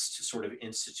 12 months to sort of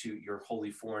institute your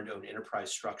wholly foreign-owned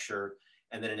enterprise structure,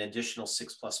 and then an additional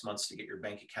 6+ months to get your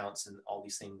bank accounts and all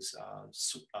these things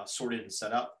sorted and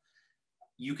set up.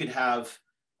 You could have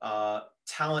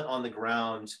talent on the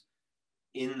ground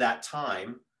in that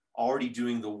time already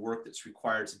doing the work that's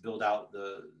required to build out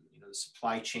the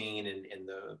supply chain and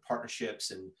the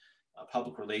partnerships and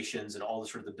public relations and all the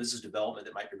sort of the business development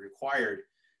that might be required.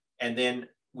 And then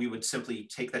we would simply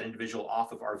take that individual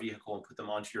off of our vehicle and put them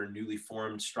onto your newly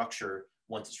formed structure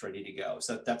once it's ready to go.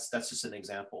 So that's just an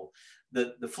example.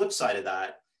 The flip side of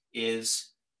that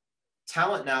is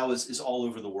talent now is all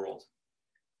over the world.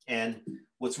 And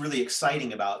what's really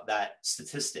exciting about that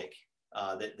statistic,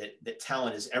 that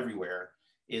talent is everywhere,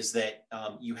 is that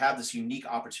you have this unique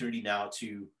opportunity now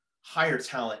to hire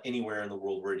talent anywhere in the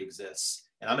world where it exists.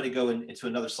 And I'm going to go into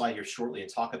another slide here shortly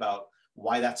and talk about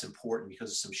why that's important,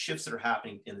 because of some shifts that are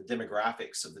happening in the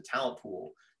demographics of the talent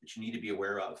pool that you need to be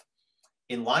aware of.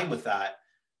 In line with that,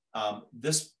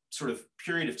 this sort of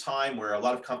period of time where a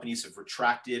lot of companies have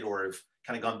retracted or have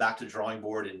kind of gone back to the drawing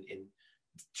board and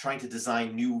trying to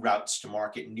design new routes to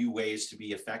market, new ways to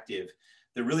be effective,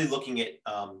 they're really looking at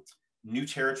new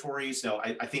territories. Now,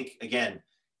 I think, again,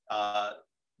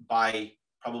 by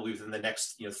probably within the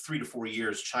next 3 to 4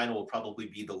 years, China will probably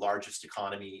be the largest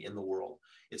economy in the world.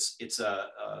 It's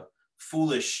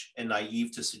foolish and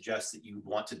naive to suggest that you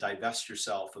want to divest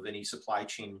yourself of any supply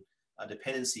chain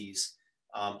dependencies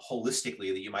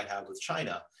holistically that you might have with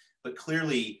China. But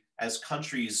clearly, as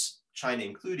countries, China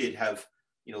included, have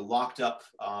locked up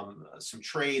some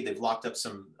trade, they've locked up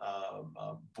some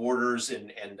borders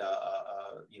and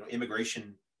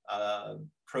immigration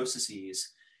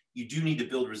processes, you do need to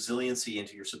build resiliency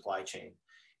into your supply chain.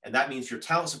 And that means your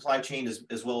talent supply chain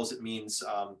as well as it means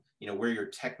where your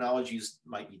technologies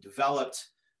might be developed,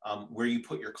 where you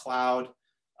put your cloud,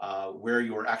 where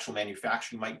your actual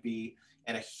manufacturing might be,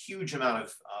 and a huge amount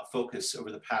of focus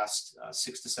over the past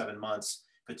 6 to 7 months,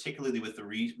 particularly with the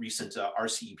recent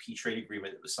RCEP trade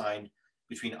agreement that was signed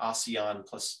between ASEAN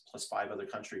plus 5 other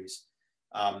countries.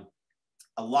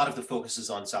 a lot of the focus is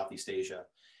on Southeast Asia.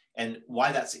 And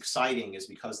why that's exciting is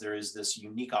because there is this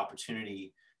unique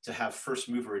opportunity to have first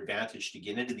mover advantage to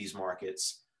get into these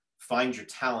markets, find your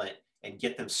talent, and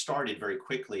get them started very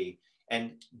quickly,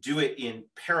 and do it in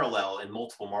parallel in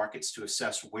multiple markets to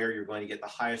assess where you're going to get the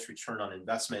highest return on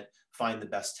investment, find the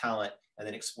best talent, and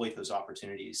then exploit those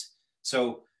opportunities.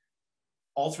 So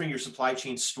altering your supply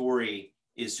chain story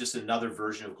is just another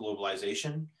version of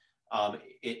globalization.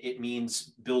 It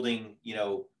means building,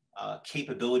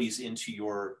 capabilities into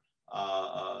your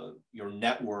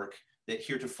network that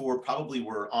heretofore probably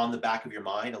were on the back of your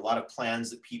mind. A lot of plans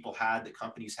that people had, that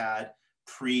companies had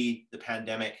pre the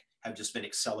pandemic, have just been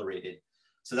accelerated.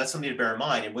 So that's something to bear in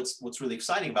mind. And what's really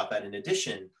exciting about that, in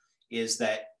addition, is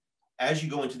that as you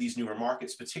go into these newer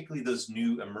markets, particularly those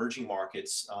new emerging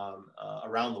markets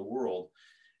around the world,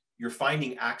 you're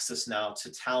finding access now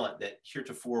to talent that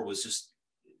heretofore was just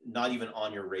not even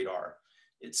on your radar.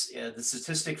 It's the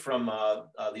statistic from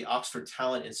the Oxford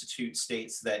Talent Institute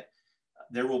states that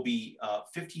there will be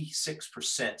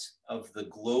 56% of the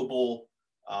global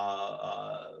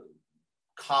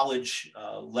college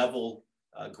level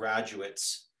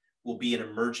graduates will be in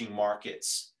emerging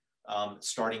markets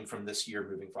starting from this year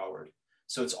moving forward.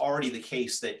 So it's already the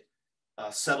case that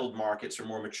settled markets or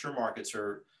more mature markets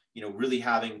are really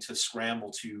having to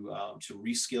scramble to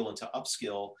reskill and to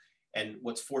upskill. And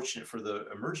what's fortunate for the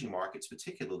emerging markets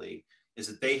particularly is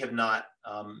that they have not,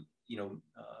 I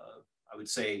would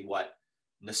say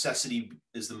necessity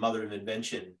is the mother of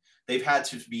invention. They've had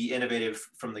to be innovative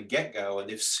from the get-go, and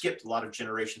they've skipped a lot of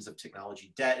generations of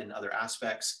technology debt and other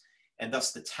aspects. And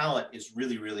thus the talent is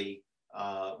really, really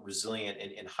resilient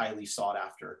and highly sought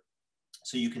after.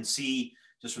 So you can see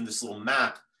just from this little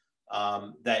map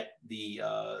that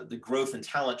the growth and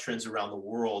talent trends around the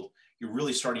world, you're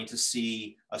really starting to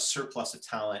see a surplus of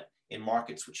talent in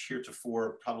markets which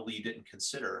heretofore probably you didn't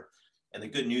consider. And the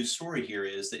good news story here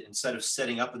is that instead of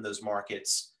setting up in those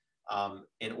markets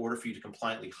in order for you to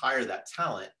compliantly hire that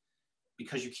talent,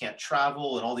 because you can't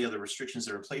travel and all the other restrictions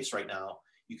that are in place right now,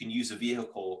 you can use a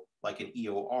vehicle like an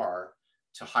EOR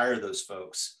to hire those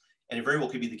folks. And it very well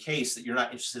could be the case that you're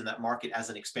not interested in that market as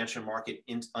an expansion market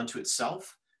unto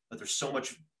itself, but there's so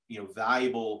much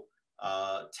valuable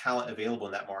talent available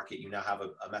in that market. You now have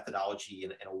a methodology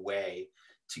and a way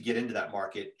to get into that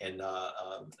market and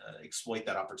exploit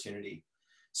that opportunity.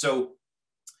 So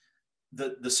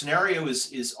the scenario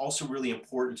is also really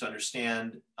important to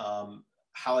understand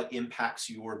how it impacts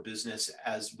your business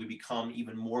as we become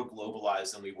even more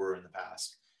globalized than we were in the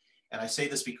past. And I say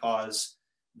this because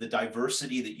the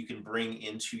diversity that you can bring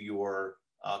into your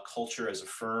culture as a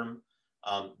firm,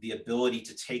 the ability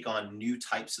to take on new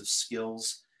types of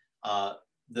skills,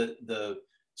 the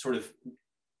sort of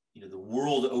the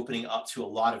world opening up to a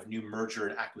lot of new merger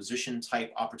and acquisition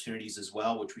type opportunities as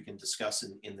well, which we can discuss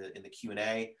in the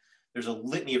Q&A. There's a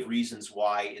litany of reasons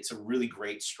why it's a really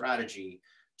great strategy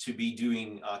to be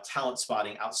doing talent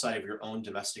spotting outside of your own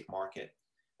domestic market.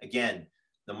 Again,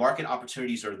 the market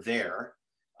opportunities are there,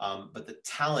 but the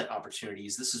talent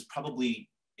opportunities, this is probably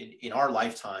in our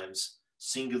lifetimes,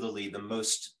 singularly the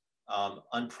most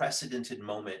unprecedented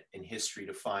moment in history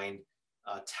to find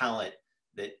talent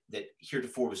that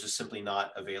heretofore was just simply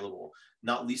not available,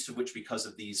 not least of which because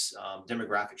of these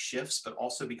demographic shifts, but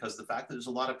also because of the fact that there's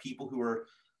a lot of people who are,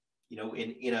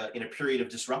 in a period of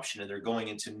disruption, and they're going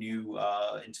into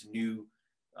new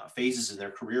phases in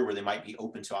their career where they might be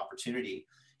open to opportunity.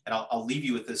 And I'll leave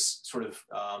you with this sort of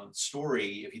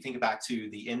story. If you think back to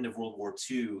the end of World War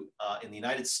II, in the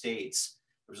United States,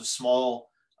 there was a small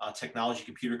technology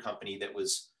computer company that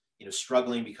was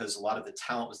struggling because a lot of the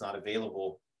talent was not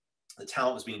available. The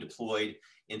talent was being deployed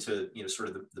into sort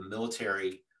of the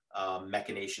military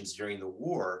machinations during the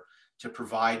war to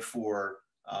provide for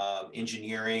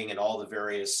engineering and all the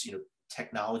various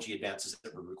technology advances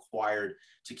that were required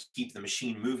to keep the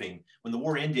machine moving. When the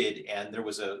war ended and there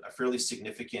was a fairly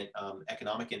significant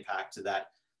economic impact to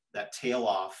that tail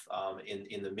off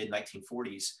in the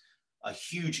mid-1940s, a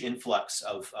huge influx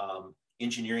of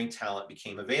engineering talent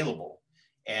became available.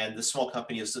 And the small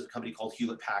company is a company called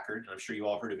Hewlett-Packard, and I'm sure you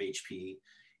all heard of HP.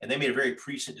 And they made a very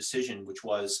prescient decision, which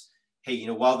was, hey,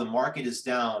 while the market is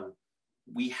down,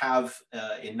 we have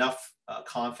enough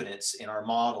confidence in our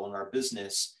model and our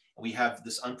business, and we have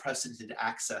this unprecedented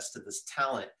access to this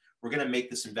talent. We're going to make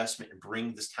this investment and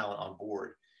bring this talent on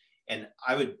board. And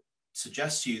I would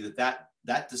suggest to you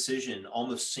that decision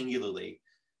almost singularly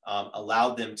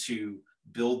allowed them to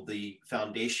build the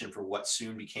foundation for what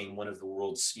soon became one of the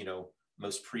world's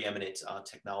most preeminent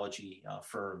technology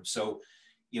firms. So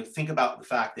think about the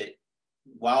fact that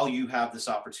while you have this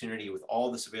opportunity with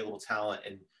all this available talent,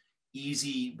 and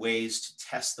easy ways to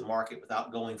test the market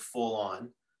without going full on.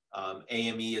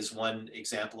 AME is one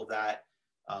example of that.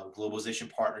 Globalization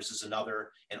Partners is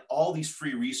another. And all these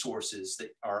free resources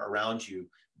that are around you.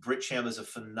 BritCham is a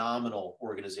phenomenal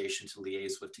organization to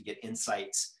liaise with, to get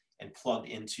insights and plug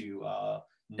into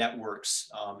networks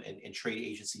and trade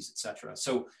agencies, et cetera.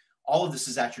 So all of this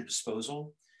is at your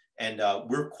disposal. And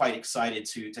we're quite excited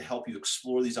to help you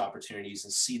explore these opportunities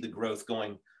and see the growth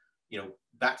going,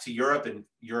 back to Europe and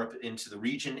Europe into the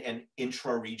region and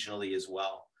intra-regionally as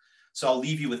well. So I'll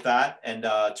leave you with that and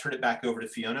turn it back over to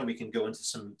Fiona. We can go into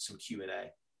some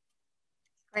Q&A.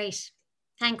 Great.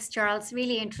 Thanks, Charles.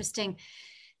 Really interesting.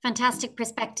 Fantastic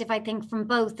perspective, I think, from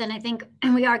both. And I think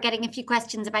we are getting a few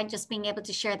questions about just being able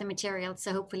to share the material.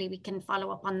 So hopefully we can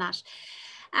follow up on that.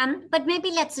 But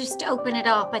maybe let's just open it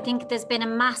up. I think there's been a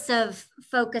massive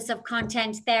focus of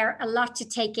content there, a lot to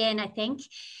take in, I think.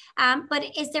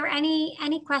 But is there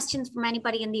any questions from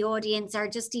anybody in the audience, or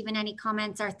just even any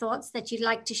comments or thoughts that you'd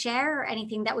like to share, or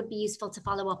anything that would be useful to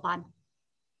follow up on?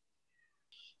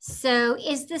 So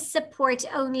is this support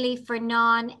only for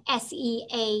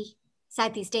non-SEA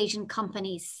Southeast Asian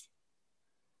companies?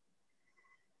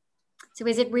 So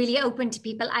is it really open to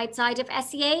people outside of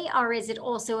SEA, or is it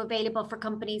also available for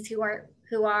companies who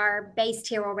are based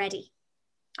here already?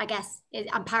 I guess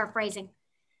I'm paraphrasing.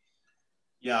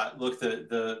 Yeah, look,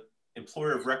 the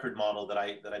employer of record model that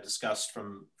I discussed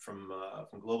from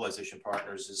Globalization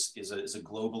Partners is a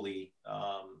globally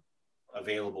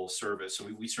available service. So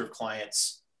we serve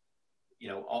clients,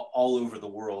 all over the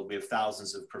world. We have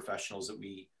thousands of professionals that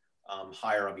we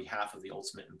hire on behalf of the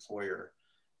ultimate employer.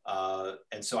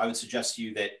 And so I would suggest to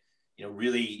you that,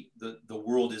 really the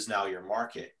world is now your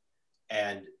market.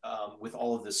 And with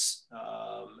all of this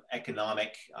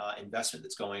economic investment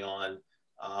that's going on,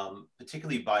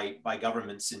 particularly by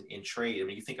governments in trade. I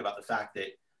mean, you think about the fact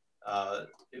that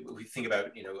we think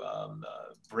about,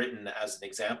 Britain as an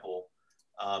example,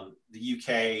 the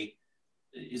UK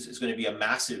is going to be a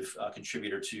massive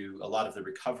contributor to a lot of the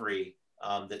recovery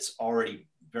that's already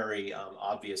very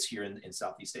obvious here in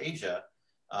Southeast Asia.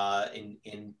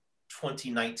 In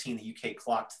 2019, the UK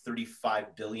clocked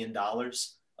 $35 billion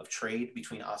of trade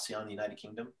between ASEAN and the United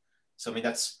Kingdom. So, I mean,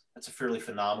 that's a fairly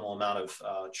phenomenal amount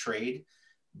of trade,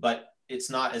 but it's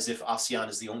not as if ASEAN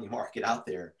is the only market out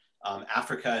there.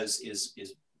 Africa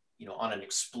is on an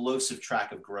explosive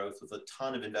track of growth with a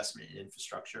ton of investment in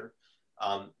infrastructure.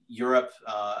 Europe,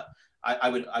 I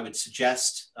would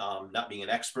suggest, not being an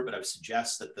expert, but I would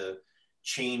suggest that the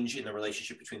change in the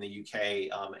relationship between the UK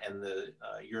and the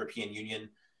European Union,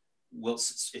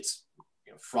 it's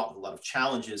fraught with a lot of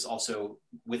challenges. Also,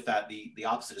 with that, the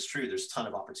opposite is true. There's a ton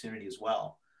of opportunity as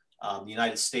well. The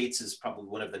United States is probably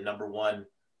one of the #1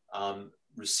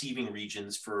 receiving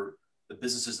regions for the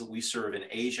businesses that we serve in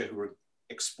Asia who are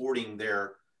exporting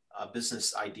their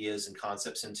business ideas and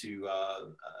concepts into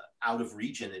out of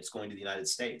region. It's going to the United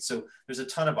States. So there's a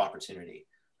ton of opportunity.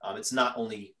 It's not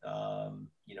only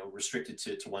restricted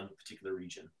to one particular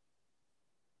region.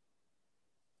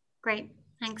 Great,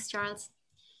 thanks, Charles.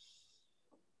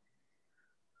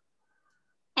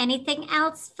 Anything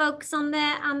else, folks, on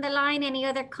the line? Any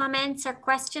other comments or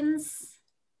questions?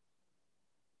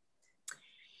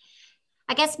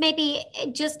 I guess maybe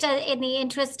just in the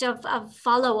interest of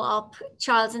follow-up,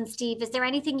 Charles and Steve, is there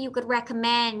anything you could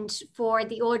recommend for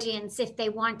the audience if they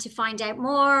want to find out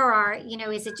more, or,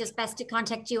 is it just best to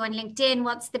contact you on LinkedIn?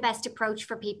 What's the best approach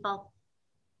for people?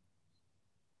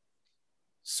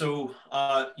 So,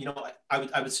 I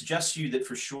would suggest to you that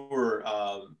for sure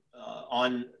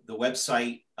on the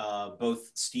website,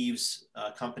 both Steve's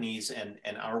companies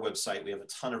and our website, we have a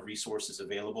ton of resources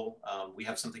available. We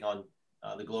have something on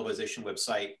the Globalization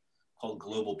website called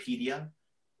Globalpedia,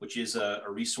 which is a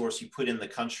resource you put in the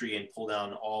country and pull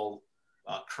down all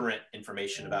current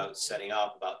information about setting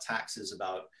up, about taxes,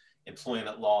 about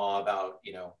employment law, about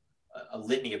a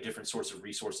litany of different sorts of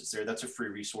resources there. That's a free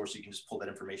resource. You can just pull that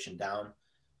information down.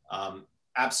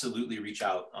 Absolutely reach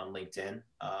out on LinkedIn.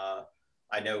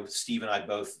 I know Steve and I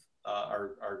both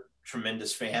are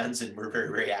tremendous fans, and we're very,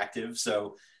 very active.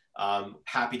 So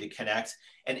happy to connect.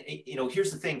 And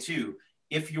here's the thing too.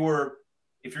 If you're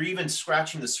even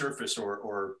scratching the surface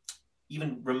or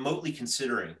even remotely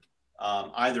considering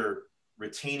either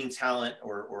retaining talent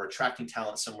or attracting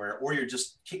talent somewhere, or you're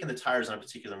just kicking the tires on a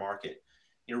particular market,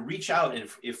 reach out. And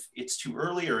if it's too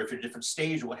early, or if you're at a different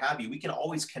stage or what have you, we can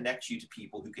always connect you to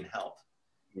people who can help.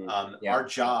 Our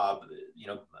job,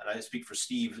 and I speak for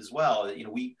Steve as well,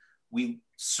 we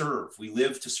serve, we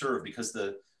live to serve, because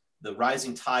the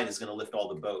rising tide is going to lift all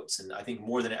the boats. And I think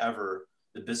more than ever,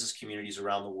 the business communities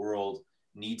around the world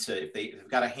need to, if they've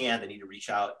got a hand, they need to reach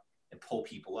out and pull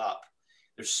people up.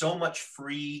 There's so much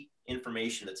free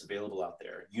information that's available out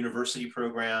there. University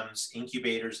programs,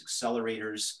 incubators,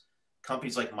 accelerators,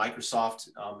 companies like Microsoft,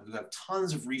 who have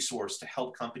tons of resource to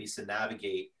help companies to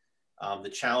navigate the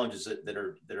challenges that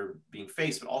are being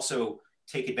faced, but also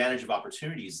take advantage of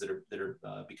opportunities that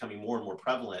are becoming more and more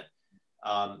prevalent.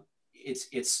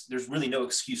 There's really no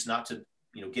excuse not to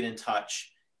get in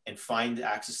touch and find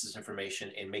access to this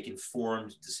information and make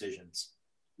informed decisions.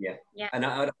 Yeah. And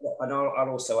I'd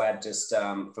also add, just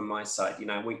from my side,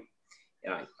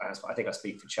 I think I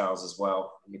speak for Charles as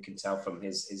well. You can tell from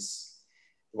his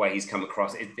the way he's come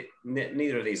across.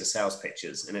 Neither of these are sales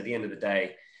pitches. And at the end of the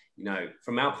day,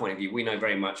 from our point of view, we know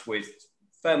very much we're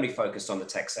firmly focused on the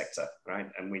tech sector, right?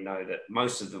 And we know that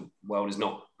most of the world is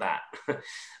not that,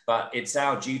 but it's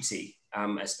our duty,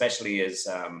 especially as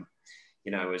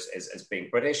being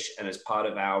British and as part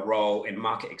of our role in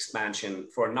market expansion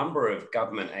for a number of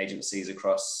government agencies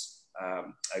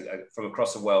from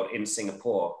across the world in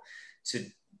Singapore, to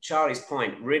Charlie's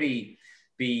point, really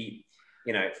be,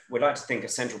 we'd like to think a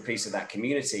central piece of that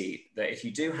community, that if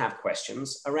you do have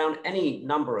questions around any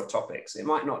number of topics, it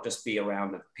might not just be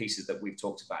around the pieces that we've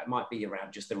talked about, it might be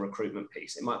around just the recruitment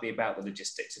piece, it might be about the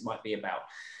logistics, it might be about,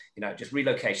 just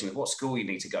relocation of what school you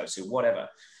need to go to, whatever.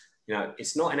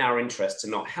 It's not in our interest to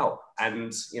not help.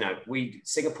 And,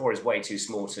 Singapore is way too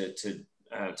small to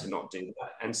not do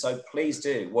that. And so please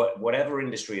do, whatever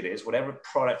industry it is, whatever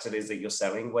product it is that you're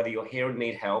selling, whether you're here and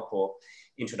need help or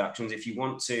introductions, if you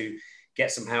want to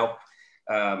get some help,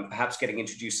 perhaps getting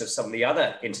introduced to some of the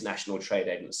other international trade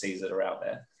agencies that are out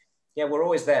there. Yeah, we're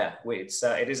always there.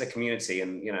 It is a community.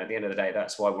 And, at the end of the day,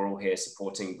 that's why we're all here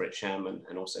supporting BritCham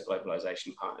and also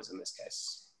Globalization partners in this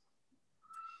case.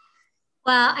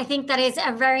 Well, I think that is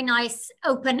a very nice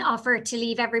open offer to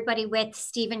leave everybody with,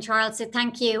 Steve and Charles. So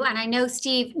thank you. And I know,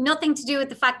 Steve, nothing to do with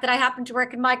the fact that I happen to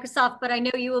work in Microsoft, but I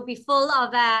know you will be full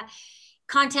of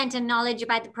content and knowledge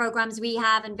about the programs we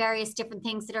have and various different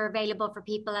things that are available for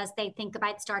people as they think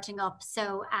about starting up.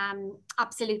 So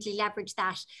absolutely leverage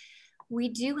that. We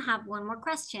do have one more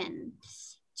question.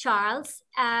 Charles,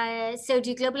 so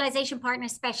do Globalization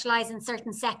partners specialize in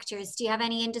certain sectors? Do you have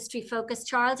any industry focus,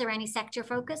 Charles, or any sector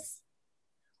focus?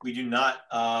 We do not.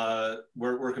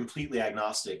 We're completely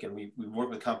agnostic, and we work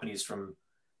with companies from,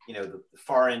 the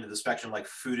far end of the spectrum, like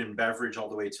food and beverage, all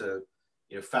the way to,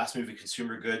 fast-moving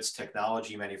consumer goods,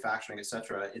 technology, manufacturing, et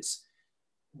cetera. It's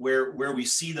where we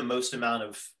see the most amount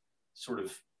of sort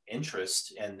of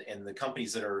interest, and the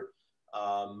companies that are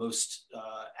most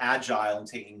agile and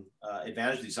taking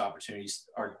advantage of these opportunities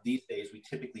are these days. We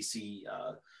typically see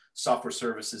software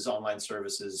services, online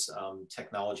services,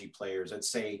 technology players. I'd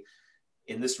say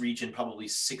in this region, probably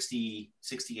 68,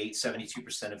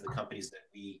 72% of the companies that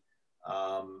we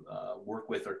work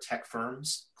with are tech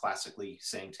firms, classically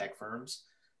saying tech firms.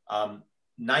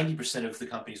 90% of the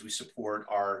companies we support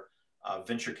are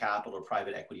venture capital or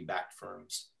private equity backed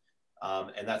firms.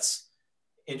 And that's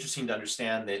interesting to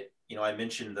understand that, I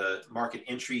mentioned the market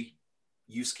entry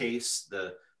use case,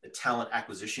 the talent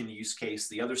acquisition use case.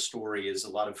 The other story is a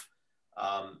lot of,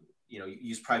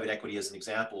 use private equity as an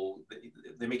example.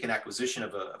 They make an acquisition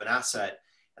of an asset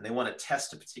and they want to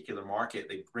test a particular market.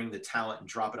 They bring the talent and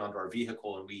drop it onto our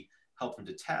vehicle and we help them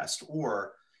to test.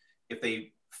 Or if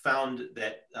they found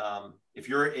that if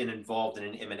you're involved in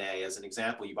an M&A, as an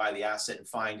example, you buy the asset and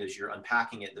find as you're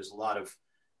unpacking it, there's a lot of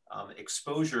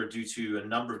exposure due to a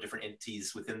number of different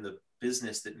entities within the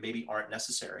business that maybe aren't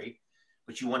necessary,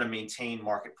 but you want to maintain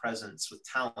market presence with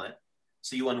talent.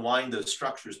 So you unwind those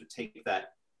structures, but take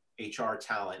that HR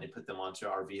talent and put them onto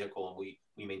our vehicle, and we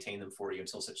maintain them for you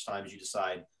until such time as you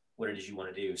decide what it is you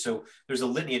want to do. So there's a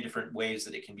litany of different ways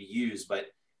that it can be used. But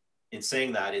in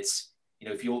saying that, it's,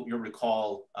 if you'll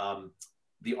recall,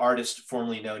 the artist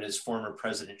formerly known as former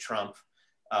President Trump,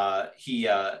 he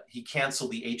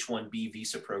canceled the H-1B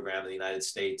visa program in the United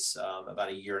States about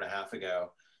a year and a half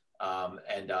ago.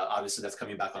 And obviously that's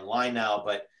coming back online now.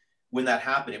 But when that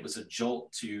happened, it was a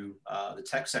jolt to the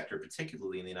tech sector,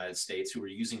 particularly in the United States, who were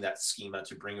using that schema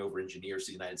to bring over engineers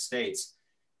to the United States.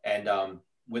 And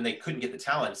when they couldn't get the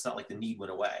talent, it's not like the need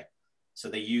went away. So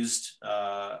they used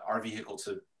our vehicle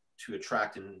to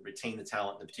attract and retain the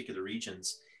talent in the particular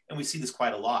regions. And we see this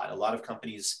quite a lot. A lot of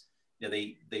companies,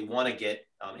 they want to get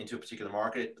into a particular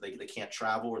market, but they can't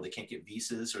travel, or they can't get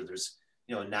visas, or there's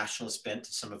a nationalist bent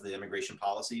to some of the immigration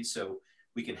policies. So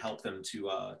we can help them to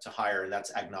hire, and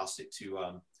that's agnostic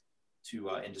to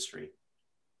industry.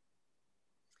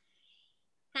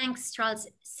 Thanks, Charles.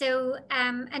 So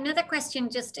another question,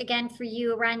 just again for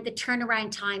you, around the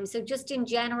turnaround time. So just in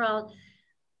general,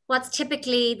 what's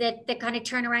typically the kind of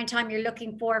turnaround time you're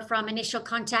looking for from initial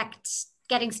contact,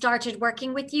 getting started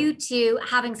working with you to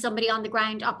having somebody on the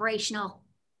ground operational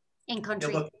in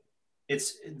country? Yeah, look,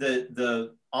 it's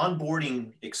the onboarding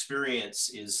experience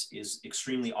is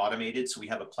extremely automated. So we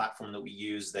have a platform that we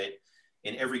use that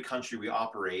in every country we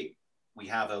operate, we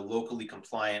have a locally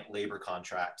compliant labor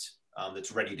contract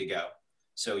that's ready to go.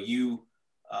 So you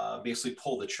basically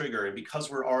pull the trigger, and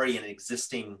because we're already an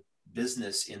existing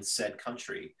business in said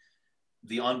country,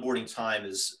 the onboarding time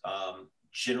is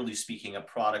generally speaking a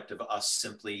product of us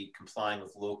simply complying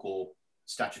with local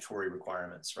statutory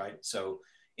requirements, right? So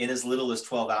in as little as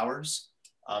 12 hours,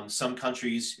 some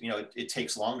countries, you know, it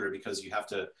takes longer because you have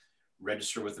to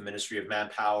register with the Ministry of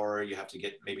Manpower. You have to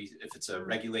get, maybe if it's a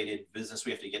regulated business,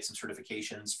 we have to get some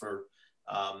certifications for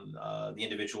the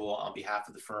individual on behalf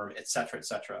of the firm, et cetera, et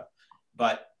cetera.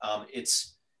 But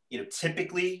it's, you know,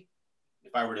 typically,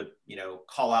 if I were to, you know,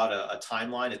 call out a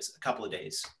timeline, it's a couple of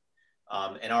days.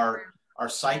 And our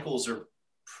cycles are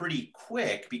pretty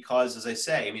quick because, as I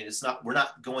say, I mean, we're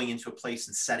not going into a place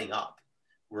and setting up.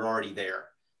 We're already there.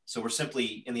 So we're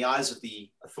simply, in the eyes of the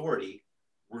authority,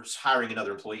 we're just hiring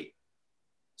another employee.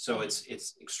 So it's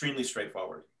extremely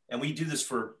straightforward. And we do this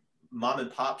for mom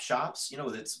and pop shops, you know,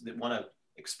 that want to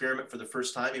experiment for the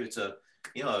first time. Maybe it's a,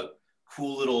 you know, a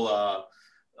cool little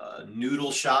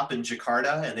noodle shop in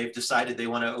Jakarta, and they've decided they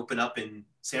want to open up in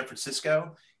San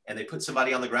Francisco, and they put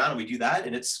somebody on the ground, and we do that.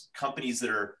 And it's companies that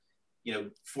are, you know,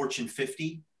 Fortune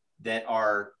 50 that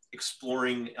are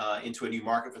exploring into a new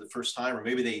market for the first time, or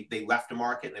maybe they left a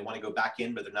market and they want to go back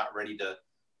in, but they're not ready to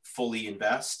fully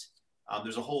invest.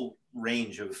 There's a whole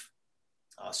range of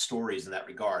stories in that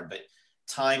regard, but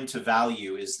time to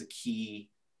value is the key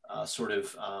sort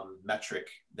of metric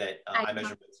that I measure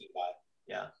my team by.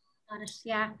 Yeah.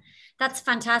 Yeah, that's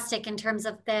fantastic in terms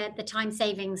of the time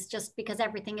savings, just because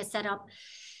everything is set up.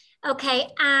 Okay,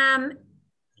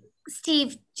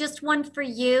 Steve, just one for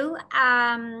you.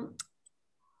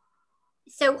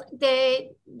 So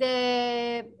the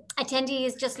attendee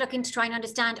is just looking to try and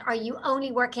understand, are you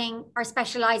only working or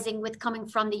specializing with coming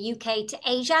from the UK to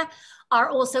Asia, or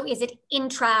also is it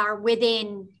intra or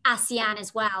within ASEAN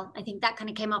as well? I think that kind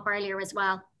of came up earlier as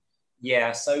well.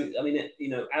 Yeah, so I mean, you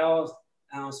know,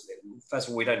 first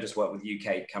of all, we don't just work with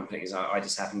UK companies. I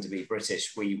just happen to be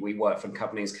British. We work from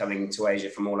companies coming to Asia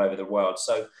from all over the world.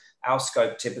 So our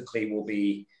scope typically will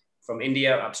be from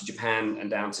India up to Japan and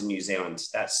down to New Zealand.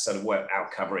 That's sort of where our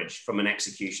coverage from an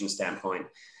execution standpoint.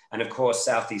 And of course,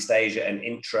 Southeast Asia and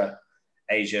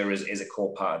intra-Asia is a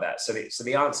core part of that. So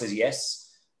the answer is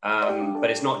yes, but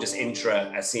it's not just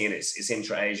intra-ASEAN, it's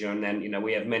intra-Asia. And then, you know,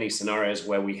 we have many scenarios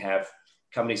where we have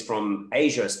companies from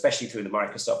Asia, especially through the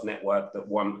Microsoft network, that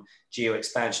want geo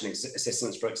expansion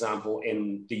assistance, for example,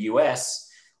 in the US.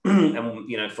 And,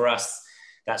 you know, for us,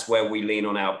 that's where we lean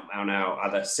on our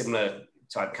other similar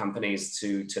type companies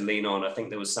to lean on. I think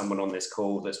there was someone on this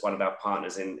call that's one of our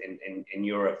partners in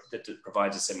Europe that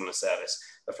provides a similar service.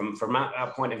 But from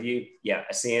our point of view, yeah,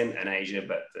 ASEAN and Asia,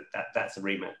 but that's the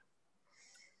remit.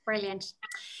 Brilliant.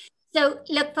 So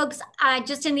look, folks,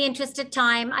 just in the interest of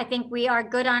time, I think we are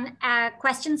good on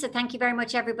questions. So thank you very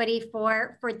much, everybody,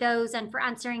 for those and for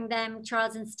answering them,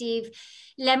 Charles and Steve.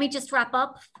 Let me just wrap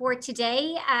up for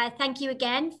today. Thank you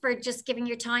again for just giving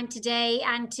your time today,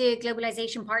 and to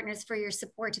Globalization Partners for your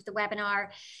support of the webinar.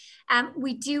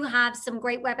 We do have some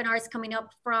great webinars coming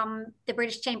up from the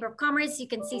British Chamber of Commerce. You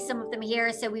can see some of them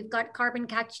here. So we've got carbon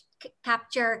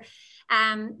capture.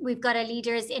 We've got a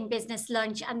Leaders in Business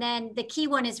lunch. And then the key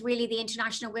one is really the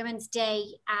International Women's Day,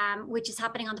 which is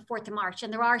happening on the 4th of March.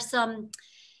 And there are some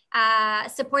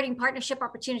supporting partnership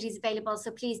opportunities available.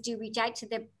 So please do reach out to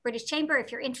the British Chamber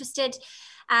if you're interested.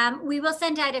 We will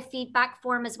send out a feedback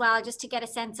form as well, just to get a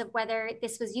sense of whether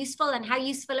this was useful and how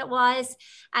useful it was.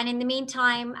 And in the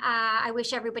meantime, I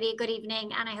wish everybody a good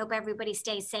evening, and I hope everybody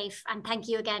stays safe. And thank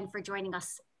you again for joining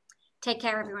us. Take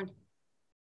care, everyone.